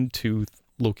One Tooth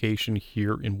location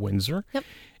here in Windsor. Yep.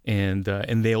 And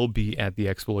they'll be at the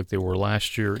expo like they were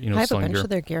last year. I have a bunch of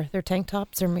their gear. Their tank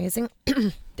tops are amazing.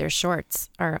 Their shorts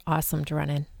are awesome to run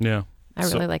in. Yeah. I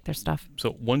really like their stuff.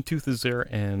 So One Tooth is there,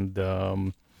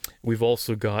 and we've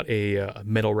also got a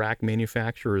metal rack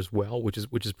manufacturer as well, which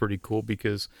is pretty cool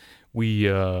because we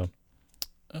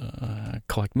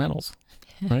collect metals.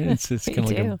 Right, it's kind of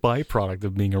like a byproduct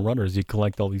of being a runner. As you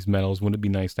collect all these metals, wouldn't it be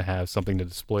nice to have something to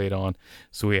display it on?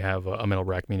 So we have a metal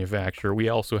rack manufacturer. We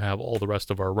also have all the rest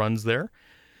of our runs there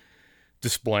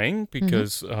displaying,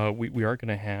 because we are going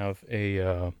to have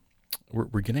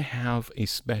we're going to have a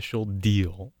special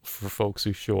deal for folks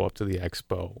who show up to the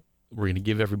expo. We're going to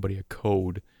give everybody a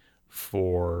code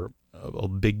for a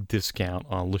big discount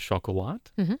on Le Chocolat,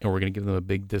 and we're going to give them a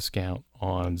big discount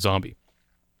on Zombie.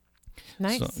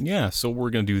 Nice. So we're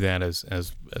going to do that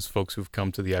as folks who've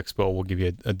come to the expo. We'll give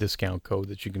you a discount code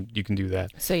that you can do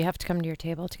that. So you have to come to your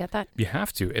table to get that? You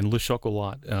have to. And Le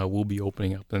Chocolat will be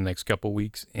opening up in the next couple of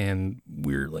weeks, and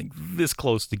we're like this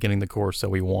close to getting the course that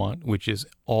we want, which is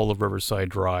all of Riverside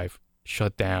Drive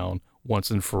shut down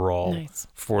once and for all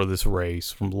for this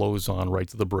race, from Lausanne right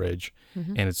to the bridge,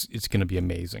 and it's going to be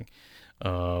amazing.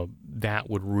 That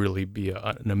would really be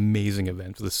an amazing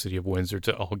event for the city of Windsor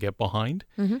to all get behind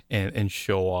and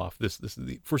show off this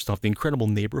first off, the incredible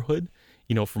neighborhood,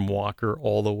 from Walker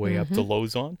all the way up to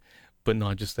Lausanne, but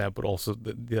not just that, but also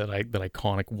that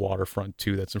iconic waterfront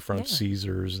too that's in front of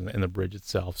Caesars and the bridge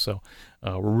itself. So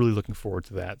we're really looking forward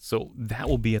to that. So that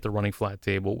will be at the Running Flat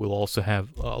table. We'll also have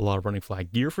a lot of Running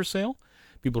Flat gear for sale.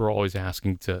 People are always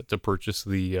asking to purchase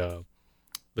the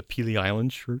Pelee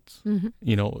Island shirts.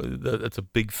 That's a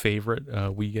big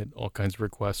favorite. We get all kinds of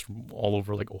requests from all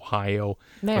over, like Ohio.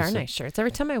 They are nice shirts. Every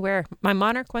time I wear my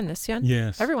Monarch one this year,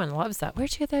 everyone loves that.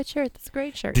 Where'd you get that shirt? That's a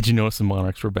great shirt. Did you notice the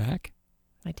Monarchs were back?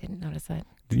 I didn't notice that.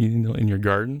 Did you know in your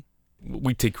garden?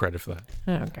 We take credit for that.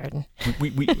 Oh, garden.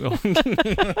 We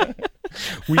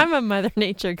I'm a Mother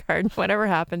Nature garden. Whatever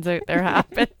happens out there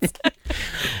happens.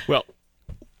 Well,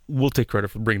 we'll take credit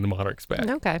for bringing the Monarchs back.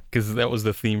 Okay. Because that was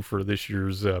the theme for this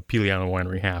year's Pelee Island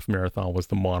Winery Half Marathon, was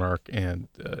the Monarch, and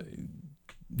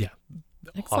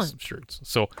awesome shirts.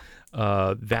 So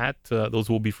those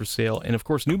will be for sale, and of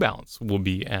course New Balance will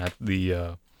be at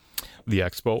the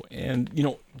expo. And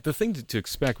the thing to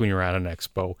expect when you're at an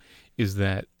expo is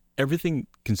that everything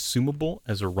consumable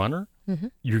as a runner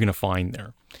you're going to find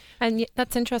there. And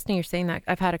that's interesting you're saying that.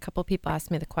 I've had a couple people ask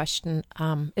me the question,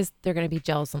 is there going to be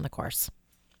gels on the course?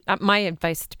 My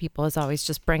advice to people is always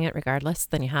just bring it regardless,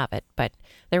 then you have it. But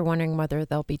they're wondering whether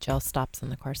there'll be gel stops on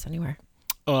the course anywhere.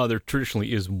 There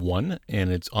traditionally is one,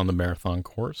 and it's on the marathon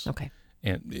course. Okay.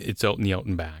 And it's out in the out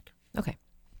and back. Okay.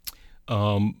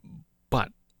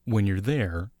 But when you're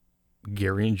there,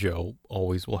 Gary and Joe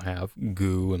always will have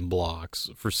goo and blocks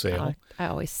for sale. I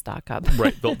always stock up.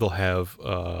 Right. They'll have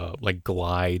like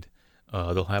Glide.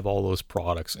 They'll have all those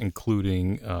products,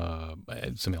 including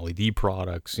some LED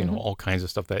products, all kinds of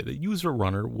stuff that the user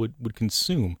runner would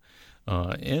consume.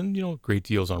 And, great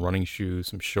deals on running shoes,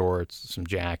 some shorts, some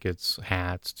jackets,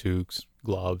 hats, toques,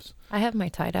 gloves. I have my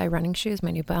tie-dye running shoes, my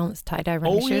New Balance tie-dye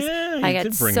running shoes. Yeah, I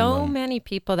get so many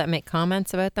people that make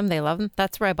comments about them. They love them.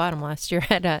 That's where I bought them last year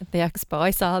at the expo.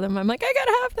 I saw them. I'm like, I got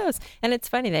to have those. And it's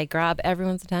funny. They grab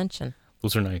everyone's attention.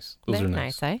 Those are nice. Those They're are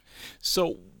nice. Eh?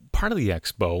 So part of the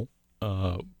expo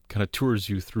kind of tours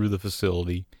you through the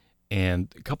facility,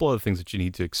 and a couple other things that you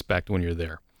need to expect when you're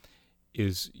there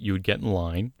is you would get in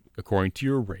line according to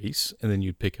your race, and then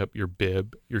you'd pick up your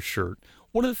bib, your shirt.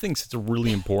 One of the things that's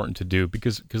really important to do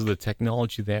because of the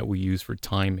technology that we use for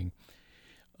timing,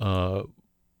 for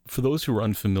those who are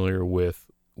unfamiliar with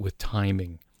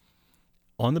timing,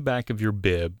 on the back of your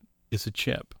bib is a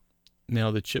chip. Now,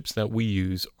 the chips that we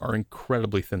use are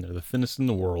incredibly thin. They're the thinnest in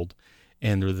the world,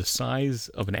 and they're the size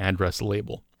of an address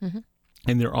label. Mm-hmm.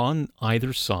 And they're on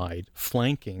either side,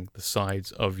 flanking the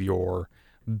sides of your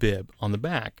bib on the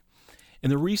back.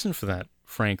 And the reason for that,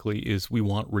 frankly, is we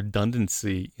want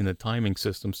redundancy in the timing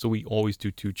system, so we always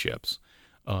do 2 chips.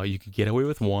 You could get away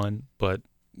with 1, but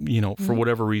for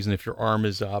whatever reason, if your arm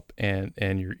is up and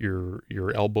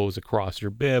your elbow's across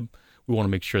your bib, we want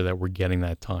to make sure that we're getting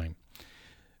that time.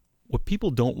 What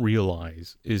people don't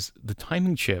realize is the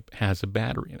timing chip has a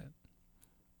battery in it.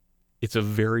 It's a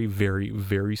very, very,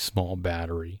 very small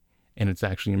battery, and it's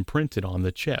actually imprinted on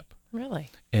the chip. Really?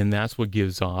 And that's what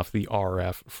gives off the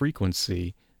RF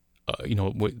frequency,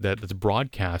 that's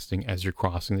broadcasting as you're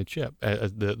crossing the chip,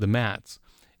 the mats.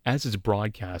 As it's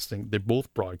broadcasting, they're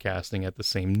both broadcasting at the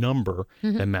same number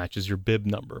that matches your bib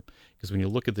number. Because when you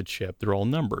look at the chip, they're all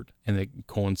numbered, and it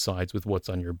coincides with what's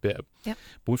on your bib. Yep.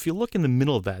 But if you look in the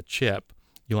middle of that chip,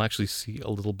 you'll actually see a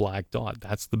little black dot.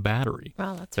 That's the battery.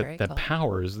 Wow, that's very cool. That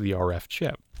powers the RF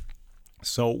chip.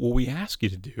 So what we ask you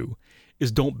to do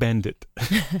is don't bend it.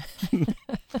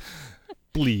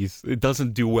 Please, it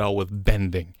doesn't do well with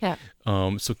bending. Yeah.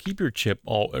 So keep your chip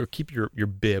keep your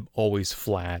bib always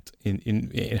flat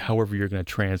in however you're going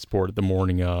to transport it the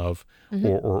morning of,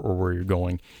 or where you're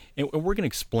going. And we're going to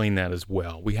explain that as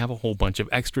well. We have a whole bunch of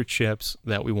extra chips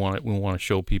that we want to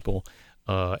show people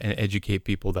and educate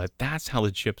people that that's how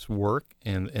the chips work,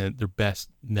 and they're best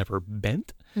never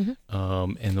bent, and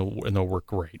they'll work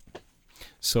great.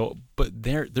 So, but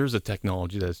there's a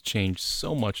technology that's changed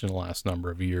so much in the last number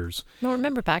of years. Well,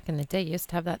 remember back in the day, you used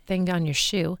to have that thing on your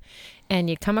shoe, and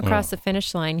you'd come across the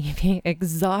finish line, you'd be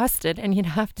exhausted, and you'd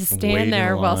have to stand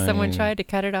there while someone tried to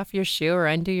cut it off your shoe or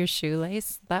undo your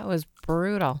shoelace. That was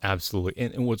brutal.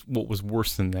 Absolutely. And what was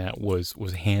worse than that was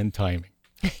hand timing.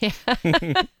 Yeah.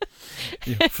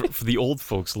 For the old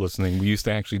folks listening, we used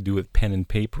to actually do it with pen and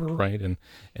paper, right? And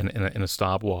a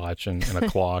stopwatch and a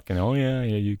clock. And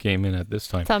you came in at this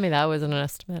time. Tell me that wasn't an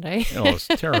estimate, eh? It's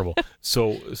terrible.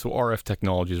 So RF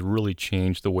technology has really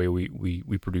changed the way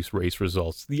we produce race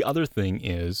results. The other thing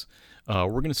is we're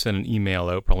going to send an email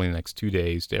out probably in the next 2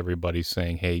 days to everybody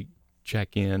saying, hey,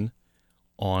 check in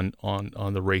on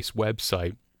the race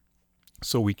website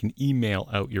so we can email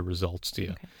out your results to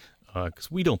you. Okay.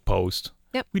 Because we don't post.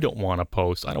 Yep. We don't want to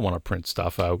post. I don't want to print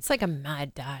stuff out. It's like a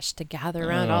mad dash to gather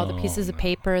around all the pieces of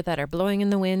paper that are blowing in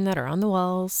the wind, that are on the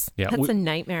walls. Yeah, that's a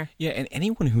nightmare. Yeah, and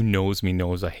anyone who knows me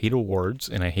knows I hate awards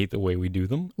and I hate the way we do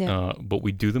them. Yeah. But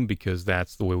we do them because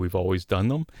that's the way we've always done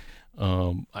them.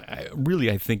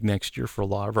 I think next year for a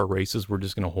lot of our races, we're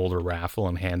just going to hold a raffle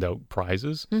and hand out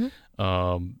prizes.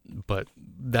 But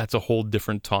that's a whole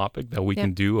different topic that we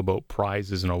can do about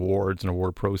prizes and awards and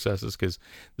award processes, because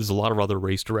there's a lot of other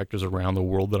race directors around the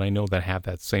world that I know that have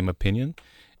that same opinion.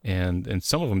 And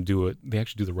some of them do it. They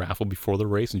actually do the raffle before the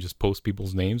race and just post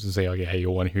people's names and say, "Oh yeah, hey,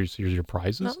 you won. Here's your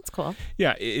prizes." Oh, that's cool.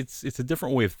 Yeah, it's a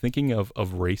different way of thinking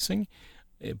of racing,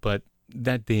 but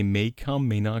that day may come,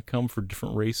 may not come for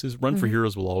different races. Run for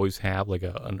Heroes will always have like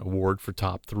an award for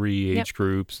top 3 age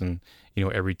groups, and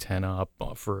every 10 up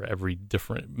for every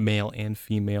different male and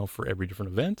female for every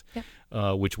different event,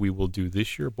 which we will do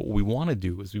this year. But what we want to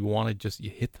do is we want to just you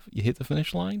hit the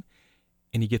finish line,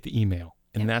 and you get the email.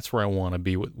 And that's where I want to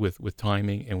be with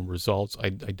timing and results. I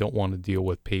don't want to deal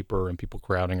with paper and people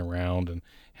crowding around and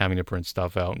having to print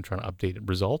stuff out and trying to update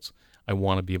results. I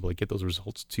want to be able to get those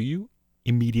results to you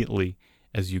immediately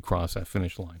as you cross that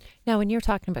finish line. Now, when you're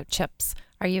talking about chips,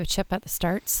 are you a chip at the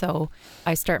start? So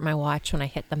I start my watch when I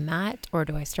hit the mat, or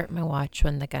do I start my watch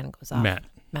when the gun goes off? Mat.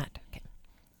 Okay.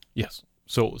 Yes.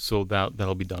 So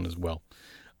that'll be done as well.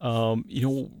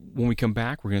 When we come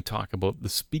back, we're going to talk about the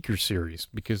speaker series,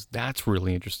 because that's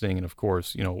really interesting. And of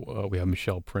course, we have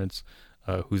Michelle Prince,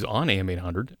 who's on AM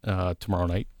 800 tomorrow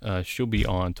night. She'll be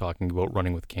on talking about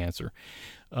running with cancer.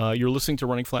 You're listening to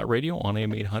Running Flat Radio on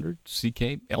AM 800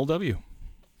 CKLW.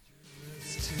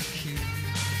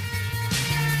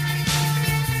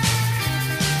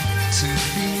 Too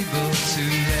feeble to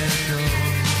let go,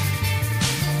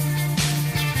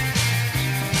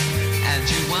 and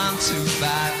you want to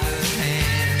bite the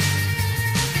hand.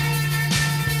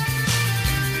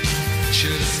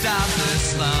 Should have stopped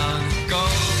this long ago.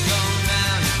 Go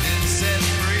now, you've been set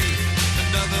free.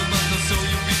 Another month or so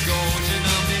you'll be gone.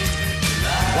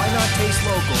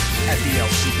 at the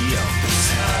LCBO.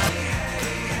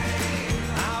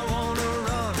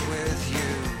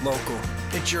 Local.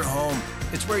 It's your home.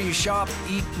 It's where you shop,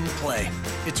 eat, and play.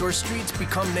 It's where streets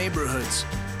become neighborhoods,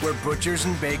 where butchers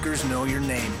and bakers know your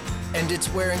name. And it's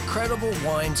where incredible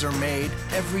wines are made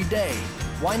every day.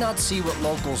 Why not see what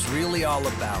local's really all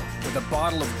about with a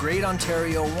bottle of great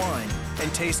Ontario wine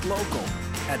and taste local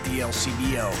at the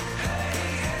LCBO?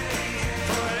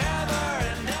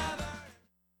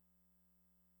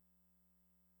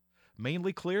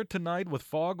 Mainly clear tonight with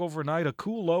fog overnight, a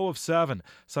cool low of 7.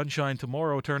 Sunshine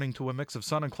tomorrow turning to a mix of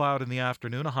sun and cloud in the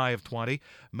afternoon, a high of 20.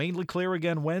 Mainly clear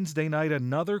again Wednesday night,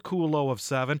 another cool low of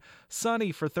 7.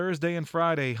 Sunny for Thursday and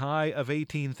Friday, high of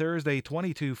 18 Thursday,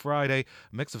 22 Friday.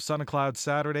 Mix of sun and cloud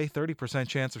Saturday, 30%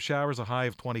 chance of showers, a high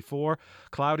of 24.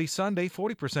 Cloudy Sunday,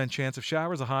 40% chance of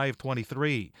showers, a high of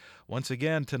 23. Once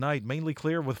again tonight, mainly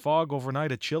clear with fog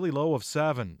overnight, a chilly low of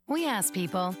 7. We ask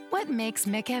people, what makes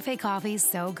McCafe coffee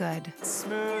so good? It's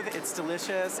smooth, it's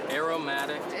delicious,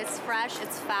 aromatic. It's fresh,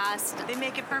 it's fast. They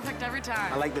make it perfect every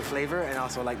time. I like the flavor and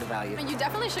also like the value. You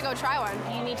definitely should go try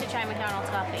one. You need to try McDonald's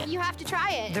coffee. You have to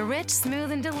try it. The rich,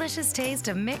 smooth, and delicious taste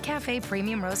of McCafe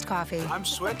Premium Roast Coffee. I'm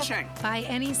switching. Buy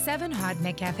any 7 hot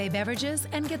McCafe beverages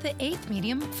and get the 8th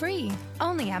medium free.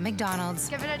 Only at McDonald's.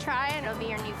 Give it a try and it'll be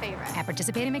your new favorite. At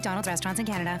participating McDonald's restaurants in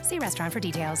Canada. See restaurant for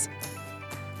details.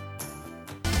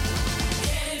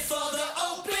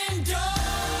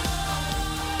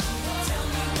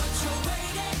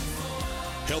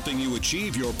 Helping you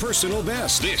achieve your personal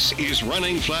best. This is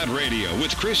Running Flat Radio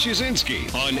with Chris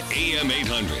Yazinski on AM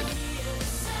 800.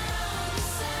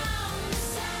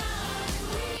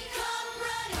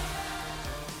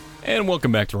 And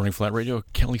welcome back to Running Flat Radio.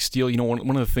 Kelly Steele, you know, one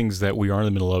of the things that we are in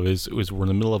the middle of is we're in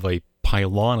the middle of a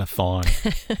Pylonathon.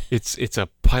 it's a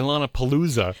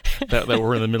Pylonapalooza that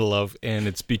we're in the middle of, and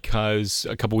it's because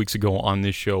a couple weeks ago on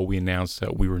this show we announced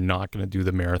that we were not going to do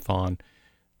the marathon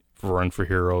Run for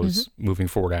Heroes moving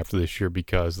forward after this year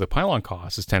because the pylon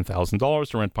cost is $10,000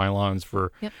 to rent pylons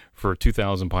for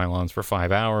 2,000 pylons for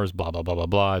 5 hours. Blah blah blah blah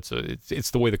blah.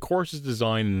 It's the way the course is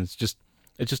designed, and it's just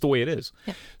the way it is.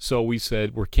 Yep. So we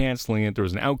said we're canceling it. There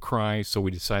was an outcry, so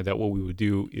we decided that what we would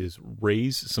do is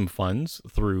raise some funds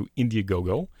through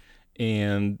Indiegogo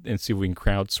and see if we can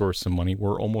crowdsource some money.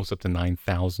 We're almost up to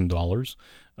 $9,000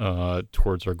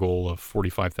 towards our goal of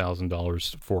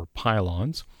 $45,000 for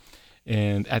pylons.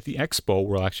 And at the expo,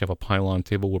 we'll actually have a pylon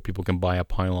table where people can buy a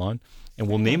pylon, and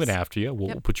we'll name it after you.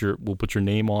 We'll put your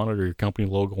name on it or your company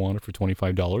logo on it for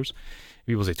 $25.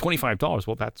 People say $25.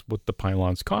 Well, that's what the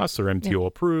pylons cost. They're MTO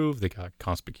approved. They got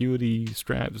conspicuity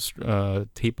straps,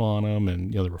 tape on them,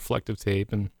 and the reflective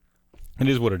tape, and it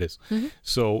is what it is.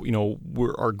 So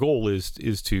our goal is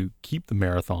to keep the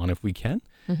marathon if we can.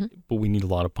 But we need a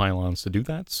lot of pylons to do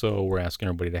that, so we're asking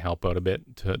everybody to help out a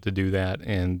bit to do that,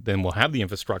 and then we'll have the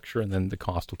infrastructure, and then the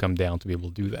cost will come down to be able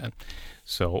to do that.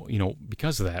 So,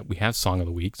 because of that, we have Song of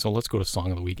the Week, so let's go to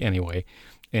Song of the Week anyway,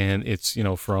 and it's,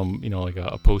 from, like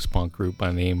a post-punk group by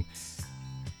the name,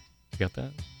 you got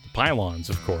that? Pylons,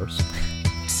 of course.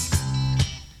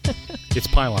 It's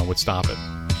Pylon with Stop It.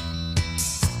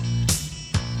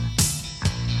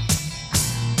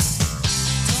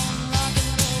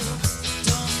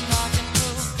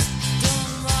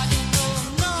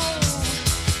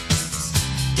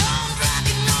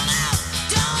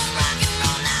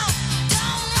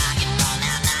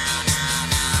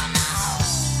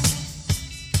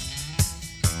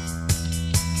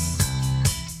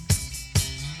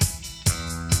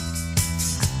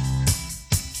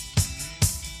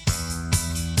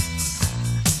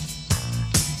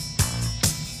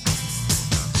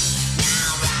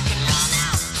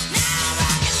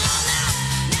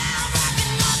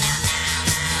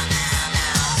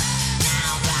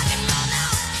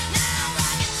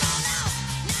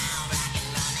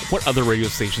 What other radio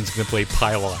station's going to play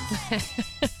Pylon?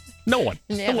 No one.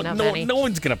 Yeah, no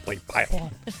one's going to play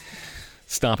Pylon.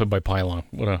 Stop It by Pylon.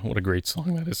 What a great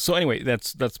song that is. So anyway,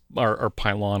 that's our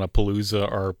Pylonapalooza,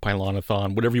 our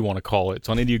Pylonathon, whatever you want to call it. It's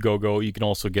on Indiegogo. You can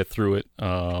also get through it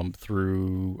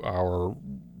through our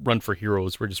Run for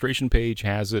Heroes registration page,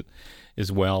 has it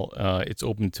as well. It's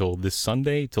open till this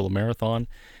Sunday, till the marathon.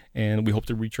 And we hope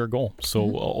to reach our goal. So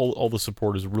all the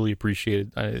support is really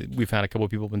appreciated. We've had a couple of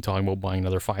people have been talking about buying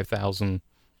another 5,000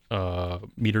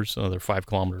 meters, another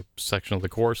 5-kilometer section of the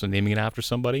course and naming it after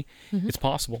somebody. It's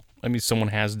possible. I mean, someone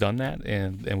has done that,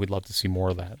 and we'd love to see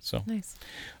more of that. So nice.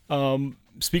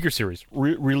 Speaker series.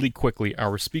 Really quickly,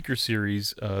 our speaker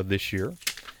series this year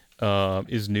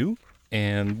is new,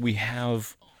 and we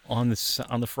have on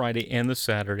the Friday and the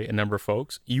Saturday, a number of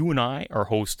folks. You and I are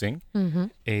hosting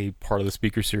a part of the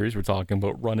speaker series. We're talking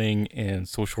about running and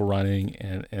social running,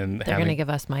 and they're going to give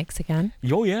us mics again.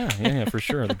 Oh yeah, for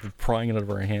sure. They're prying it out of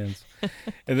our hands.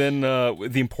 And then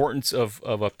the importance of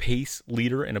a pace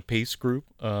leader and a pace group.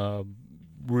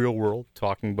 Real world,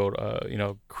 talking about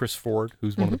Chris Ford,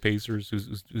 who's one of the pacers,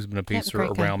 who's been a pacer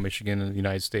around Michigan and the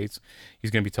United States. He's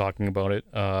going to be talking about it.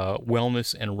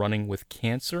 Wellness and running with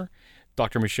cancer.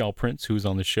 Dr. Michelle Prince, who was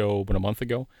on the show about a month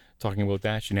ago, talking about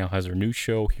that. She now has her new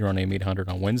show here on AM 800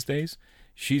 on Wednesdays.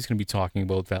 She's going to be talking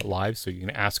about that live, so you can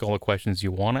ask all the questions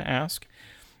you want to ask.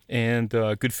 And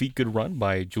Good Feet, Good Run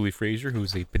by Julie Fraser,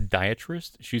 who's a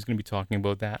podiatrist. She's going to be talking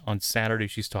about that. On Saturday,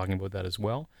 she's talking about that as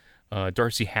well.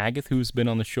 Darcy Haggith, who's been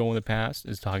on the show in the past,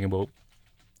 is talking about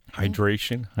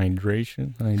hydration.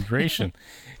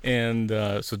 And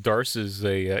so Darcy is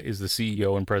the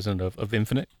CEO and president of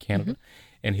Infinite Canada,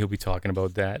 and he'll be talking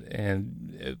about that.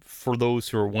 And for those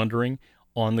who are wondering,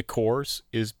 on the course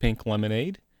is Pink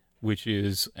Lemonade, which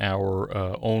is our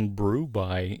own brew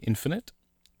by Infinite.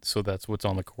 So that's what's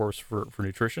on the course for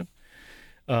nutrition.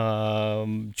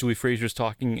 Julie Fraser's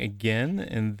talking again,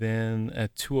 and then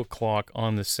at 2:00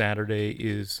 on the Saturday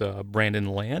is Brandon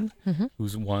Land,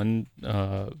 who's won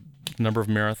a number of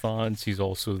marathons. He's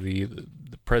also the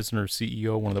president or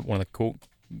CEO, one of the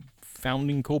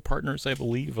founding co-partners, I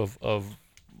believe, of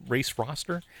Race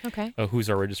Roster. Okay. Who's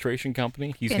our registration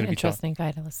company? He's going to be an interesting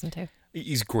guy to listen to.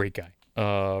 He's a great guy.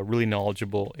 Really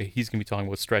knowledgeable. He's going to be talking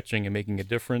about stretching and making a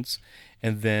difference.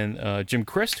 And then Jim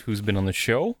Christ, who's been on the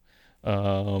show,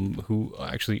 who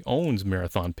actually owns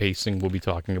Marathon Pacing, will be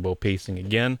talking about pacing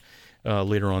again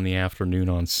later on in the afternoon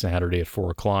on Saturday at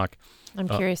 4:00. I'm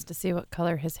curious to see what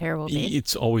color his hair will be.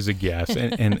 It's always a guess,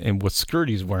 and what skirt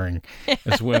he's wearing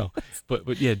as well.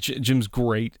 But yeah, Jim's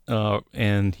great,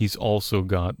 and he's also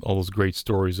got all those great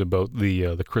stories about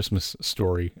the Christmas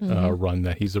Story run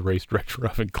that he's the race director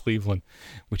of in Cleveland,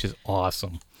 which is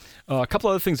awesome. A couple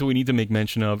other things that we need to make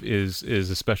mention of is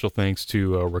a special thanks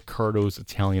to Ricardo's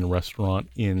Italian Restaurant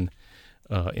in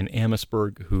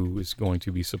Amherstburg, who is going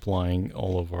to be supplying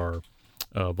all of our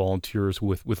volunteers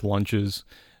with lunches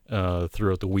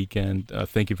throughout the weekend.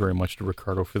 Thank you very much to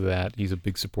Ricardo for that. He's a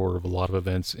big supporter of a lot of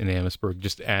events in Amherstburg,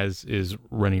 just as is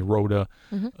Rennie Rhoda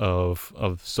of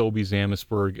Sobeys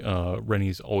Amherstburg.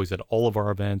 Rennie's always at all of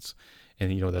our events,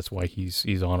 and that's why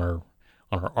he's on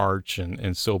our arch, and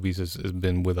Sobeys has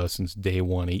been with us since day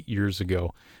one 8 years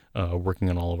ago, working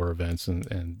on all of our events,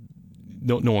 and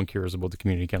no one cares about the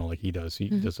community kind of like he does. He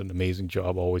does an amazing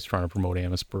job, always trying to promote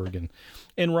Amherstburg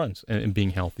and runs and being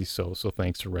healthy. So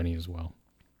thanks to Rennie as well.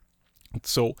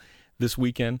 So this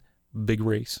weekend, big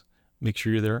race. Make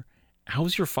sure you're there.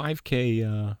 How's your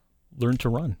 5K Learn to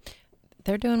Run?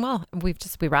 They're doing well. We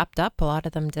wrapped up. A lot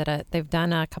of them they've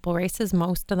done a couple races.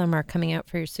 Most of them are coming out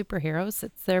for your superheroes.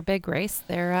 It's their big race.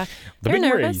 They're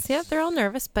nervous. Race. Yeah, they're all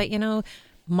nervous. But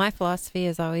my philosophy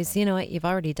is always, you've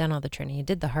already done all the training. You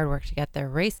did the hard work to get there.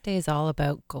 Race day is all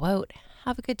about go out,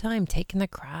 have a good time, take in the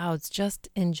crowds, just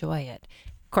enjoy it.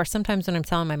 Of course, sometimes when I'm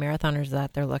telling my marathoners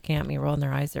that, they're looking at me, rolling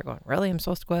their eyes. They're going, really? I'm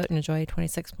supposed to go out and enjoy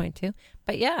 26.2?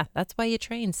 But yeah, that's why you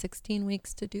train 16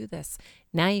 weeks to do this.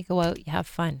 Now you go out, you have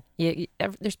fun.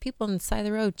 There's people on the side of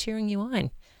the road cheering you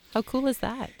on. How cool is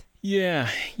that? Yeah.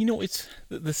 It's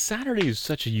the Saturday is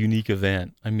such a unique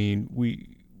event. I mean,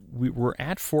 we're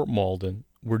at Fort Malden.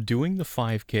 We're doing the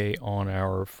 5K on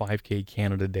our 5K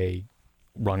Canada Day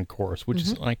run course, which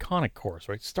is an iconic course,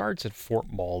 right? Starts at Fort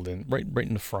Malden, right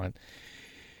in the front.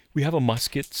 We have a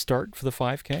musket start for the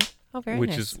 5K,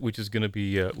 which is going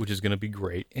to be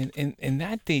great. And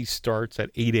that day starts at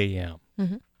 8 a.m.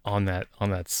 On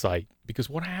that site, because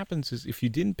what happens is if you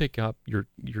didn't pick up your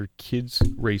kids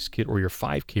race kit or your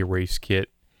 5K race kit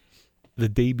the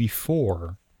day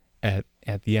before at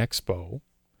the expo,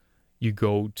 you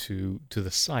go to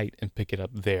the site and pick it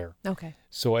up there. Okay.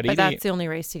 So at 8 But that's the only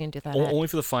race you can do that at. Only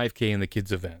for the 5K and the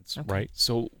kids events, right?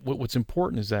 So what's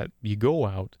important is that you go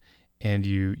out and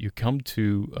you come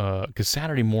to, because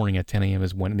Saturday morning at 10 a.m.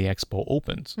 is when the expo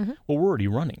opens. Well, we're already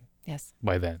running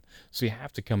by then. So you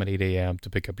have to come at 8 a.m. to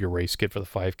pick up your race kit for the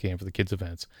 5K and for the kids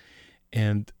events.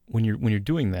 And when you're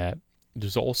doing that,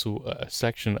 there's also a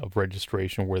section of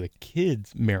registration where the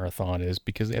kids marathon is,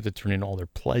 because they have to turn in all their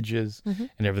pledges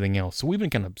and everything else. So we've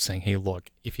been kind of saying, hey, look,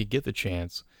 if you get the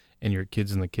chance and your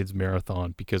kids in the kids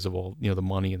marathon, because of all the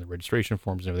money and the registration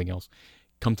forms and everything else,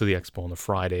 come to the expo on the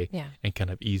Friday and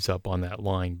kind of ease up on that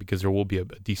line, because there will be a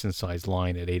decent sized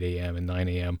line at 8 a.m. and 9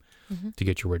 a.m. to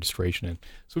get your registration in.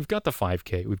 So we've got the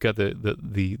 5K. We've got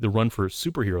the Run for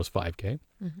Superheroes 5K.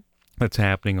 That's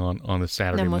happening on the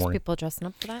Saturday morning. Most people dressing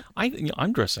up for that?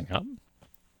 I'm dressing up.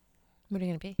 What are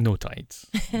you going to be? No tights.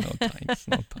 No tights.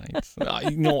 No tights.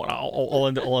 You know what? I'll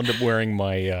end up wearing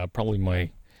my probably my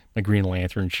Green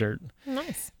Lantern shirt.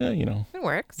 Nice. You know. It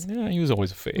works. Yeah, he was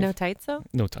always a fave. No tights, though?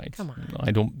 No tights. Come on. No,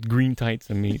 I don't. Green tights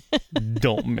and me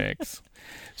don't mix.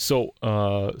 So,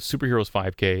 Superheroes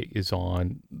 5K is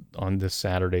on this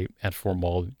Saturday at Fort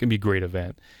Malden. It's going to be a great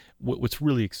event. What's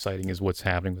really exciting is what's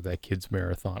happening with that kids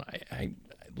marathon. I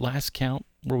last count,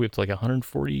 were we up to like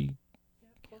 140?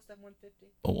 Close to 150.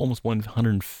 Almost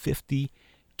 150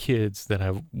 kids that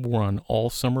have run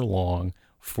all summer long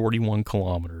 41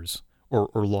 kilometers or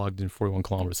logged in 41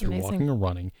 kilometers through walking or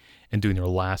running and doing their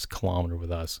last kilometer with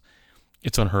us.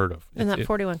 It's unheard of. And that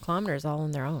 41 kilometers all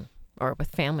on their own or with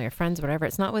family or friends, whatever.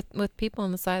 It's not with people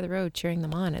on the side of the road cheering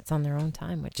them on. It's on their own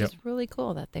time, which is really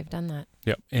cool that they've done that.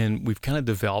 Yep. And we've kind of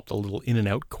developed a little in and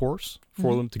out course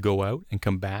for them to go out and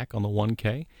come back on the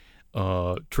 1K.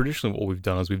 Traditionally what we've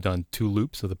done is we've done 2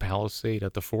 loops of the Palisade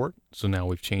at the fort. So now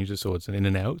we've changed it so it's an in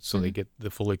and out so they get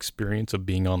the full experience of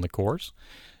being on the course.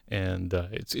 And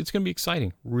it's going to be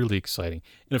exciting, really exciting.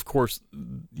 And of course,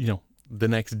 you know, the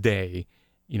next day,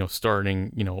 you know,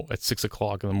 starting, you know, at 6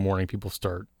 o'clock in the morning, people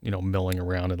start, you know, milling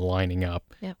around and lining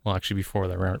up. Yep. Well, actually before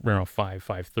that, around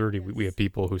 5:30, we have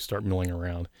people who start milling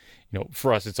around. You know,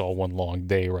 for us, it's all one long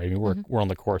day, right? I mean, we're on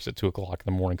the course at 2 o'clock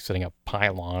in the morning, setting up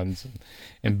pylons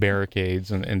and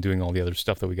barricades and doing all the other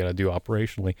stuff that we got to do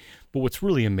operationally. But what's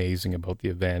really amazing about the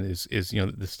event is you know,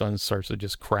 the sun starts to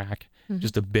just crack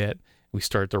just a bit. We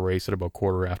start the race at about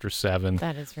 7:15.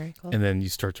 That is very cool. And then you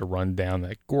start to run down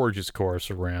that gorgeous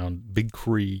course around Big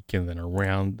Creek and then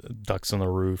around Ducks on the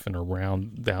Roof and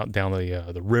around down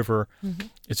the river.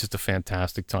 It's just a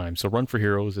fantastic time. So Run for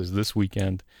Heroes is this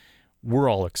weekend. We're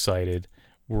all excited.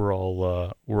 We're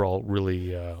all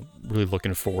really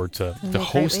looking forward to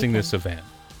hosting this event.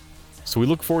 So we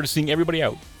look forward to seeing everybody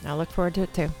out. I look forward to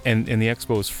it too. And the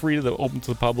expo is free to open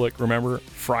to the public. Remember,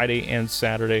 Friday and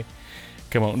Saturday.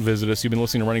 Come out and visit us. You've been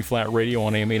listening to Running Flat Radio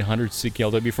on AM 800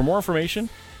 CKLW. For more information,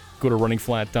 go to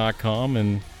runningflat.com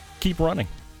and keep running.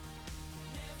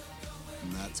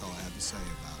 And that's all I have to say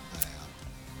about it.